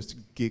 both just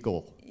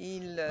giggle.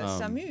 il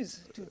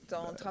s'amuse tout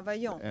en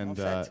travaillant, en And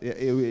fait.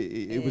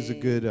 it was a Et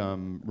good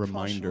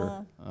reminder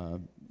franchement,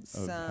 of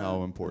Ça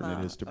how important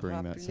m'a it is to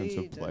bring that sense rappelé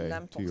of de play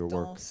to your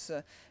work. l'importance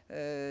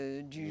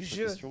du D'autres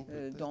jeu questions,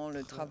 peut-être? dans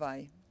le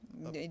travail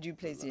et du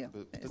plaisir.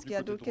 Peut-être Est-ce du qu'il y a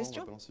côté d'autres droit,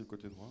 questions? On va balancer le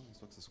côté droit,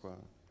 histoire que ce soit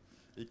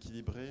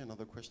équilibré.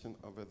 Another question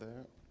over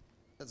there.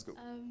 Let's go.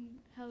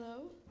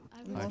 Hello.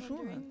 I was Bonjour.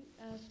 wondering,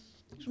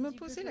 Je me do you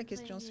posais la prefer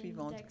question playing in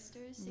suivante. Dexter,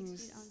 6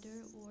 Feet Under,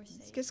 or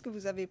Safe? Qu'est-ce que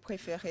vous avez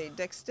préféré,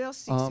 Dexter,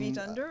 Six Feet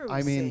Under ou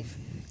I mean,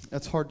 Safe?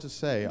 that's hard to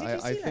say. I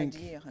Difficile à think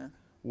dire. Hein.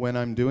 when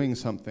I'm doing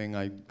something,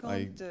 Quand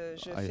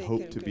je I fais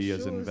hope to quelque be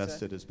as chose,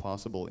 invested as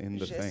possible in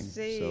the thing.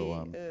 j'essaie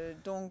So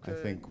donc I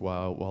think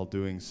while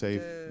doing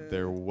Safe,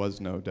 there was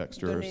no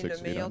Dexter or donner le 6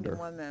 Feet meilleur de Under.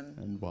 moi-même.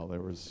 And while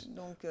there was,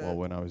 Donc,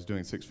 when I was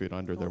doing 6 Feet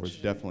Under, there quand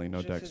was definitely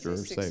no je Dexter or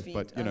faisais Six Safe. Feet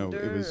But you know, it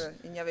Under, was.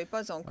 il n'y avait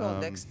pas encore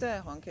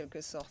Dexter en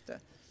quelque sorte.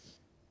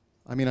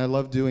 I mean, I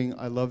love doing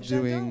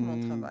J'adore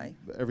mon travail.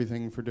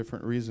 everything for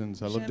different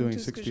reasons. I love J'aime doing tout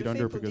ce 6 que Feet je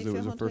Under fais pour because it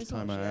was the différentes first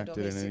time raisons. I J'ai acted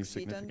adoré in any 6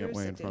 Feet significant Under,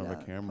 way in c'était front of a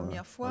la camera.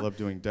 première fois I love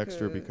doing Dexter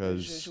que je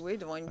because, jouais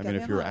devant une I mean,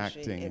 if you're caméra. J'ai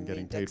acting and aimé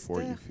getting paid for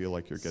it, you Dexter. feel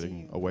like you're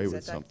getting Si away vous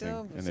with êtes acteur,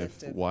 something. vous And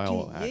if êtes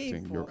while payé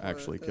acting, you're pour,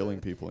 actually killing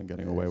people and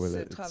getting away with ce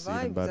it, it's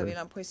travail, even vous avez better.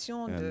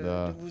 l'impression And,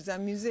 de vous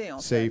amuser en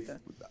Safe, fait.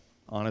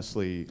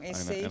 honestly, Et and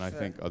Safe, I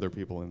think other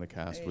people in the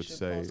cast Et would je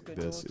say pense que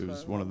this, it d'autres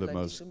was one of membres the de la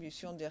most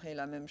distribution diraient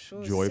la même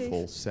chose.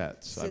 joyful Safe,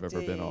 sets I've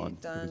ever been on.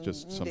 It was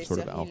just une some des sort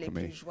of séries les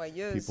alchemy. plus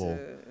joyeuses People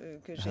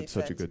que j'ai had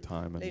such a faites. good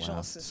time and Les gens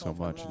laughed se so sont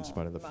much in vraiment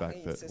spite of the fact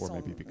marrés, that, se or sont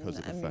maybe because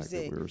of the fact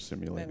amusés, that we were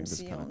simulating même this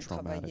si kind on of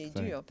travaillait traumatic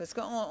thing. dur. Parce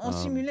qu'on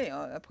simulait,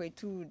 après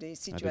tout, des I didn't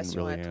situations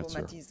really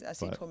answer,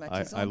 assez but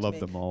traumatisantes, I loved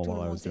mais them all tout le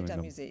while I monde was s'est doing them.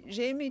 amusé.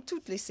 J'ai aimé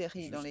toutes les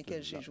séries dans Juste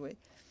lesquelles j'ai là. joué.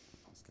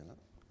 Dans ce cas-là.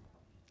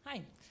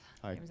 Hi.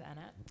 Hi. My name is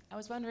Anna. I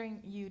was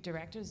wondering, you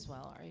direct as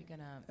well. Are you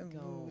gonna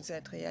go? Vous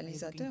êtes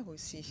réalisateur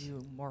aussi. Do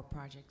more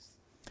projects.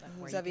 where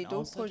Vous you avez can d'autres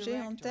also projets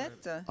en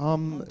direct, or- tête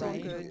en tant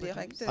que Right.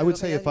 directeur, I would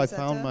say if I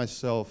found réalisateur?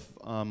 myself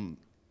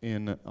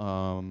in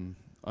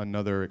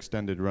another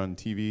extended run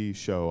TV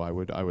show, I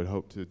would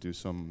hope to do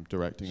some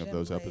directing of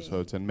those J'aimerais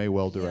episodes and may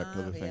well direct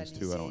bien other things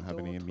too. I don't have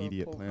any réaliser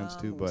immediate d'autres plans to,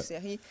 programmes ou but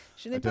séries.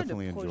 Je I n'ai pas de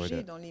definitely enjoyed projet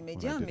it dans when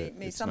l'immédiat, I did it.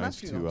 mais It's ça m'a nice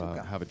plu en to tout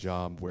cas. have a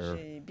job where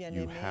J'ai bien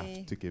you aimé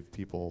have to give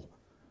people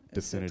ce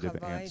definitive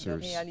travail de answers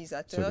so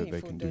réalisateur. that Il they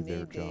faut can do donner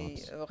their des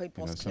jobs.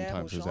 réponses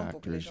claires aux sometimes as gens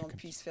pour que les actors, gens you can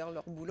puissent faire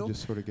leur You boulot.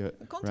 just sort of get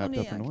Quand on wrapped est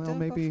up in, well, acteur,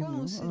 maybe, parfois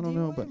on se I don't dit,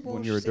 know, ouais, but bon,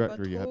 when je you're a sais pas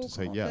director, you have trop to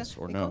say comment yes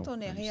faire. or Et no. quand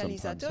on est And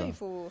réalisateur, sometimes, il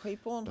faut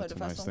répondre that's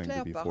de a nice façon thing to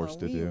claire be par un forced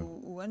to oui do.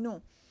 ou un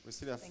non. We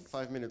still have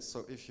 5 minutes,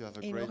 so if you have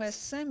a Il nous great reste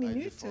 5 idea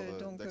minutes, for the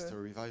donc Dexter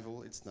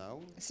revival, it's now.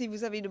 si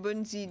vous avez de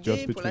bonnes idées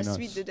Just pour la between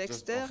suite us. de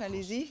Dexter, Just, of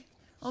allez-y,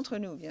 entre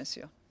nous bien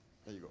sûr.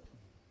 There you go.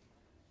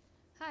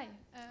 Hi.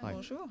 Hi.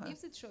 Bonjour. If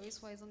the choice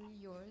was only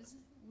yours,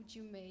 would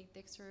you make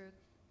Dexter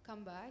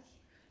come back?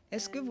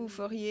 Est-ce que vous And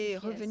feriez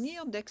if yes,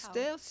 revenir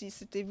Dexter how? si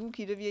c'était vous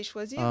qui deviez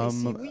choisir et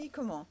si oui,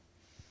 comment?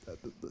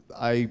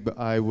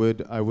 I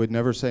would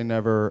never say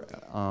never,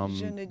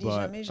 Je ne dis but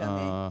jamais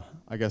jamais.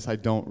 I guess I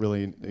don't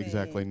really Mais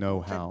exactly know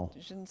en fait, how.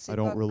 je ne sais I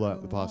don't pas rule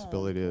out the comment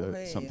possibility on that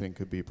pourrait, something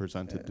could be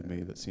presented to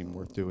me that seemed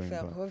worth doing,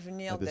 faire but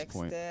revenir at this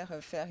point,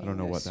 Dexter, faire I don't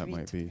know une what that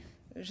might suite. be.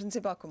 Je ne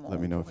sais pas comment Let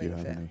me on know if pourrait you le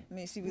have faire. any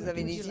Mais si vous ideas.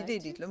 avez Would you des like idées,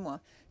 to? dites-le moi.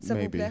 Ça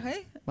Maybe. vous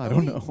plairait? I don't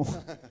Oui. know.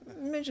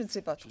 Mais je ne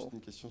sais pas trop. Juste une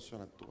question sur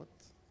la droite.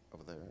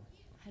 Over there.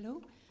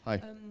 Hello. Hi.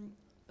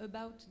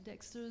 about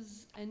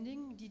Dexter's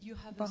ending, did you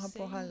have Par a say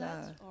rapport à in la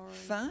that, or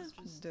fin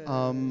just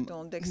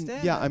dans Dexter,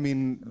 yeah, I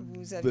mean,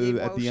 at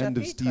the end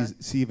of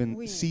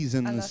Oui,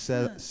 season à la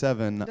fin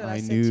 7, de la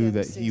I knew 7e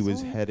that he was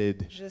saison,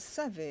 headed je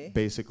savais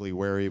basically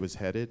where he was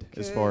headed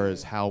as far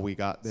as how we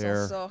got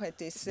there. son sort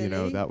était You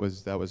know,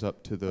 scellé. that was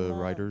up to the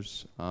Comment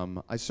writers. I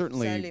ça allait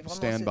certainly vraiment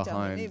stand se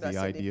terminer, behind the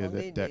ça idea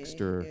dépendait that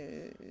Dexter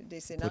des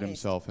put scénaristes.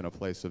 himself in a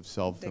place of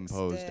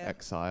self-imposed Dexter,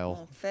 exile,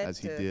 en fait, as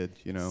he did.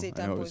 You know, s'est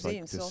I know it was imposé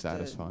like une sorte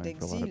dissatisfying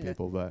for a lot of d'exil.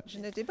 people, but Je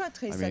n'étais pas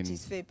très I mean,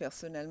 satisfait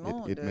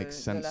personnellement it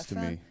makes de la sense to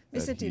fin, me mais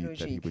that c'était he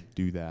logique. would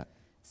do that.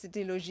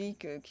 C'était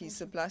logique qu'il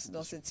se place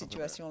dans cette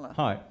situation-là.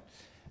 Hi.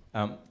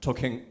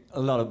 Talking a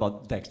lot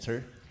about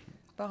Dexter.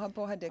 Par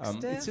rapport à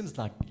Dexter, It seems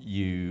like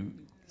you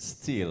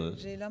still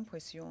j'ai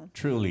l'impression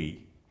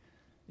truly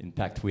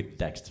intact with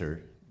Dexter.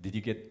 Did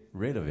you get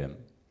rid of him?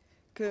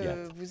 que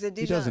Yeah. vous êtes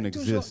He déjà doesn't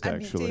toujours exist,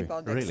 habité actually.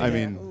 par Really? Dexter. I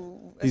mean,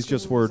 ou he's est-ce que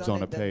just vous words vous en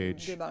on a êtes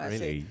page. débarrassé?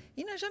 Really?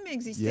 Il n'a jamais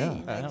existé. Yeah.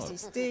 Il n'a Ah, no.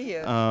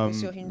 existé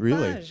sur une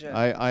Really? page.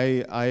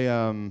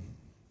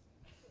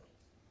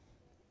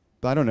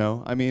 I don't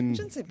know. I mean,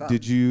 Je ne sais pas.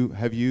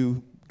 have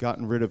you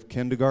gotten rid of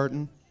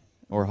kindergarten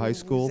or high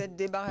school? Vous êtes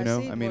débarrassé You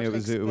know, I mean, de it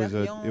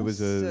votre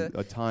was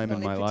a time dans in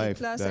les my petites life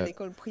classes à that,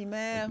 l'école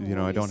primaire you ou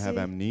know, au I don't have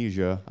lycée.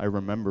 amnesia. I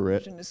remember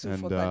it, Je ne souffre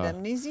and pas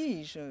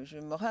d'amnésie. Je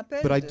me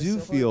rappelle but I de do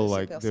ce feel rôle de ce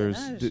like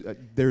personnage.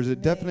 there's a Mais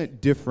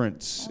definite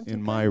difference en tout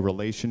in cas, my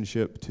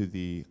relationship to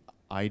the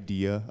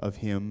idea of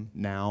him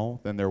now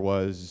than there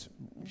was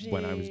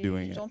when I was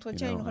doing it. You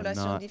J'entretiens know, une I'm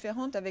relation not,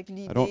 différente avec I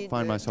l'idée don't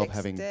find de myself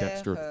having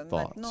Dexter Dexter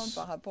maintenant thoughts.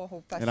 par rapport au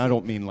passé. And I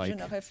don't mean Je like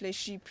ne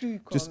réfléchis plus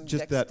comme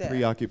just that Dexter.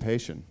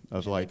 preoccupation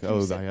of Je n'ai like, plus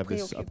oh, cette I have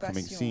this upcoming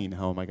préoccupation. scene.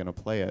 How am I going to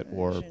play it?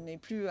 Or Je n'ai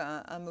plus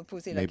à me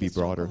poser la maybe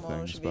question broader comment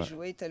things, je vais but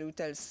jouer telle ou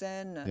telle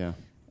scène. yeah.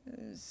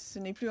 Ce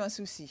n'est plus un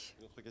souci.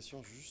 Une autre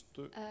question juste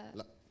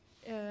là.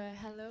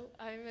 Hello,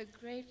 I'm a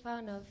great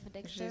fan of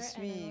Dexter. Je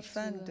suis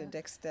fan de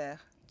Dexter.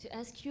 To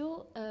ask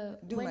you,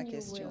 D'où ma when you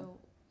question. were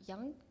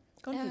young,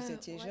 Quand vous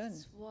étiez jeune,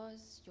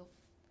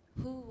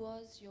 who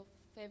was your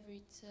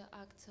favorite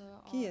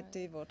actor qui or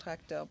était votre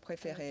acteur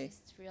préféré,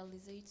 artist,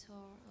 realizator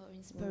or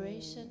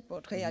inspiration? ou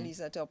votre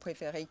réalisateur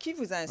préféré? Qui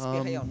vous a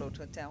inspiré en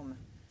d'autres termes?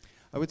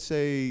 I would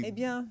say, Eh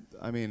bien,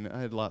 I mean,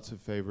 I had lots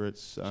of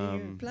favorites. j'ai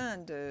eu plein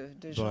de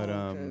gens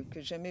que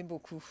j'aimais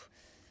beaucoup.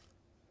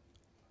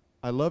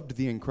 I loved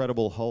The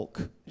Incredible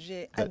Hulk,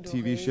 J'ai that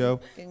TV adoré show.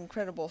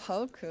 Incredible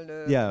Hulk,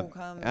 le Yeah,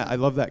 programme. I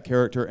love that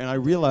character, and I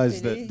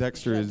realized télé. that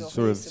Dexter J'ai is adoré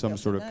sort of ce some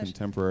sort of personnage.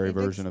 contemporary Et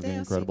version of The Dexter,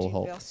 Incredible c'est une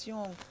Hulk.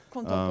 version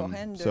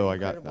contemporaine de So I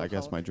Incredible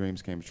guess Hulk. my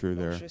dreams came true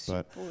Donc there. je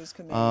But suppose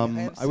que mes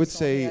rêves I would se sont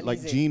say like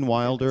réalisés, Gene en quelque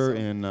Wilder sorte.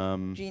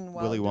 in Gene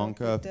Willy Wilder,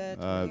 Wonka. peut-être,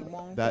 Willy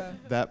Wonka.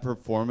 That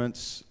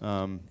performance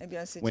Eh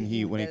bien, c'était when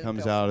he une belle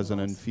comes out as an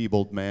performance.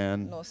 enfeebled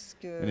man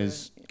Lorsque and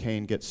his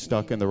cane gets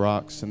stuck in the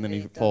rocks and then he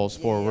il est un falls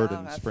forward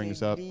vieillard and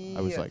springs up, I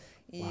was affaibli, like,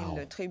 il wow,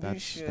 that's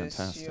trébuche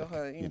fantastic. sur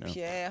You une know.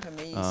 pierre,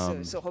 mais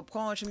il se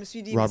reprend. Je me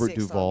suis dit, mais Robert c'est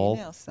Duvall,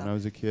 extraordinaire ça. when I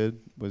was a kid,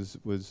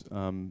 was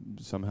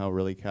somehow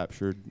really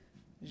captured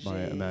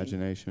my J'ai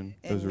imagination.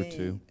 Those were aimé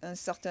two. un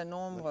certain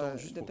nombre Attends,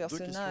 juste de pour deux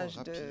questions personnages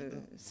de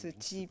rapides. ce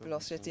type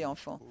lorsque j'étais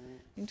enfant.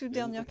 Une toute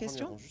dernière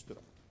question.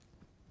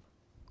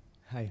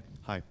 Hi.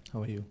 Hi.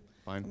 How are you?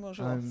 Fine.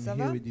 Bonjour, I'm ça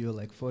here va? with you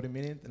like 40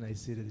 minutes, and I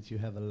see that you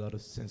have a lot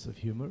of sense of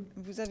humor.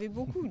 Vous avez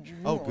beaucoup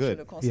d'humour, Oh, je good.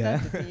 le constate Yeah.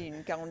 depuis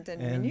une quarantaine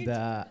de And minutes.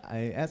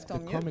 I asked Tant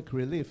the mieux. comic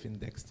relief in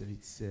Dexter.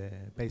 It's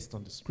based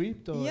on the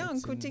script, or Il y a un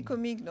it's côté in,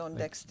 comique dans like,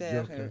 Dexter.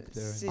 your character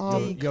and C'était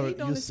your- écrit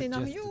dans you le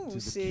scénario suggested ou to the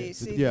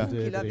c'est to the- Yeah. vous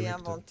to qui the l'avez director.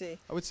 inventé? I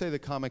would say the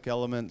comic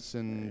elements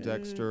in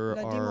Dexter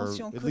la are,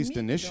 dimension at least comique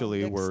dans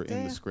initially, were in the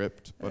Dexter,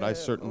 script, but I au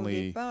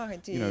certainly, départ,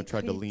 était you know,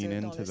 tried to écrite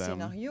lean dans into le them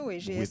scénario et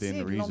j'ai within essayé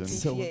de reason.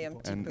 l'amplifier un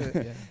petit And peu.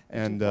 Yeah.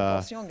 and toute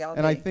proportion gardée.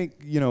 and I think,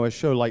 you know, a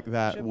show like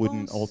that Je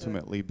wouldn't pense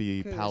ultimately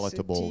be que ce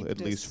palatable, type at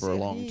de least for a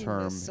long série ne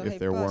term, serait if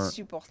there pas weren't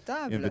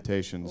supportable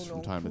invitations au from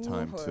long time to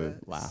cours, time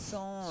to laugh.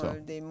 sans So,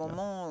 des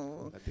moments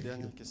où, La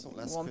dernière question,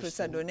 last où on peut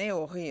question. s'adonner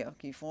au rire,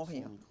 qui font Son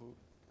rire. micro,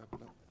 hop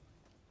là.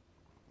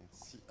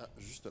 Merci. Ah,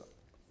 juste là.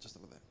 Just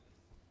over there.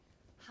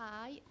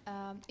 Hi,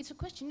 it's a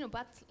question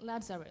about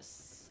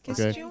Lazarus.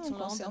 Question I came to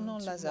London concernant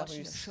to watch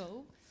Lazarus. the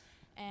show,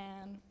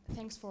 and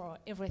thanks for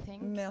everything.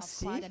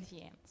 Merci. I cried at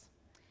the end.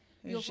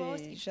 Your voice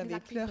is J'avais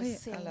exactly pleuré the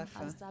same à la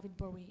fin. as David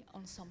Bowie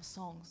on some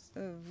songs.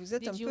 Vous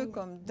êtes Did un you peu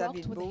comme work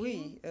David with Bowie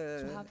him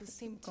to have the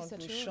same quand vous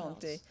tessiture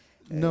chantez.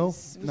 No,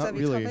 Vous not avez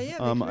really. travaillé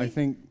avec lui? I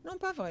think Non,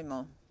 pas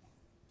vraiment.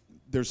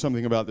 there's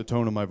something about the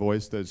tone of my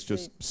voice that's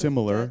just C'est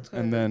similar, peut-être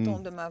and le ton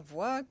then de ma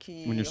voix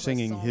qui when you're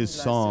singing ressemble his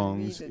à celui songs,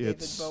 de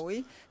David it's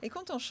Bowie. Et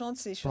quand on chante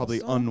ses probably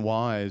chansons,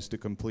 unwise to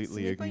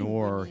completely ce n'est pas une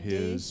ignore bonne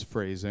idée his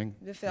phrasing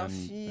de faire and,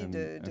 fi and,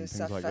 de and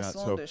sa things like that.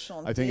 façon So de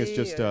chanter, I think it's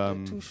just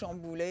de tout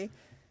chambouler.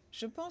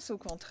 Je pense au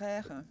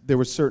contraire there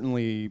was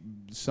certainly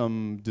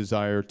some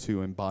desire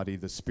to embody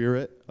the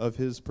spirit of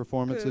his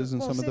performances in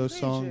bon, some of c'est those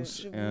vrai,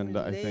 songs, je and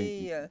I think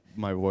voulais,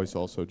 my voice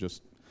also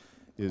just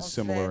is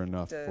similar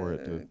enough for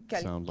it to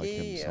sound like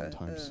him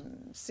sometimes.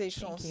 Ses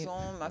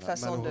chansons, ma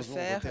façon de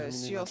faire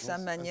sur sa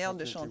manière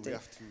de chanter.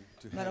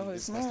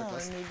 Malheureusement,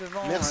 nous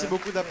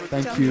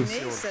devons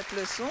terminer cette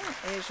leçon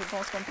et je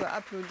pense qu'on peut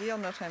applaudir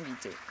notre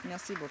invité.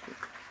 Merci beaucoup.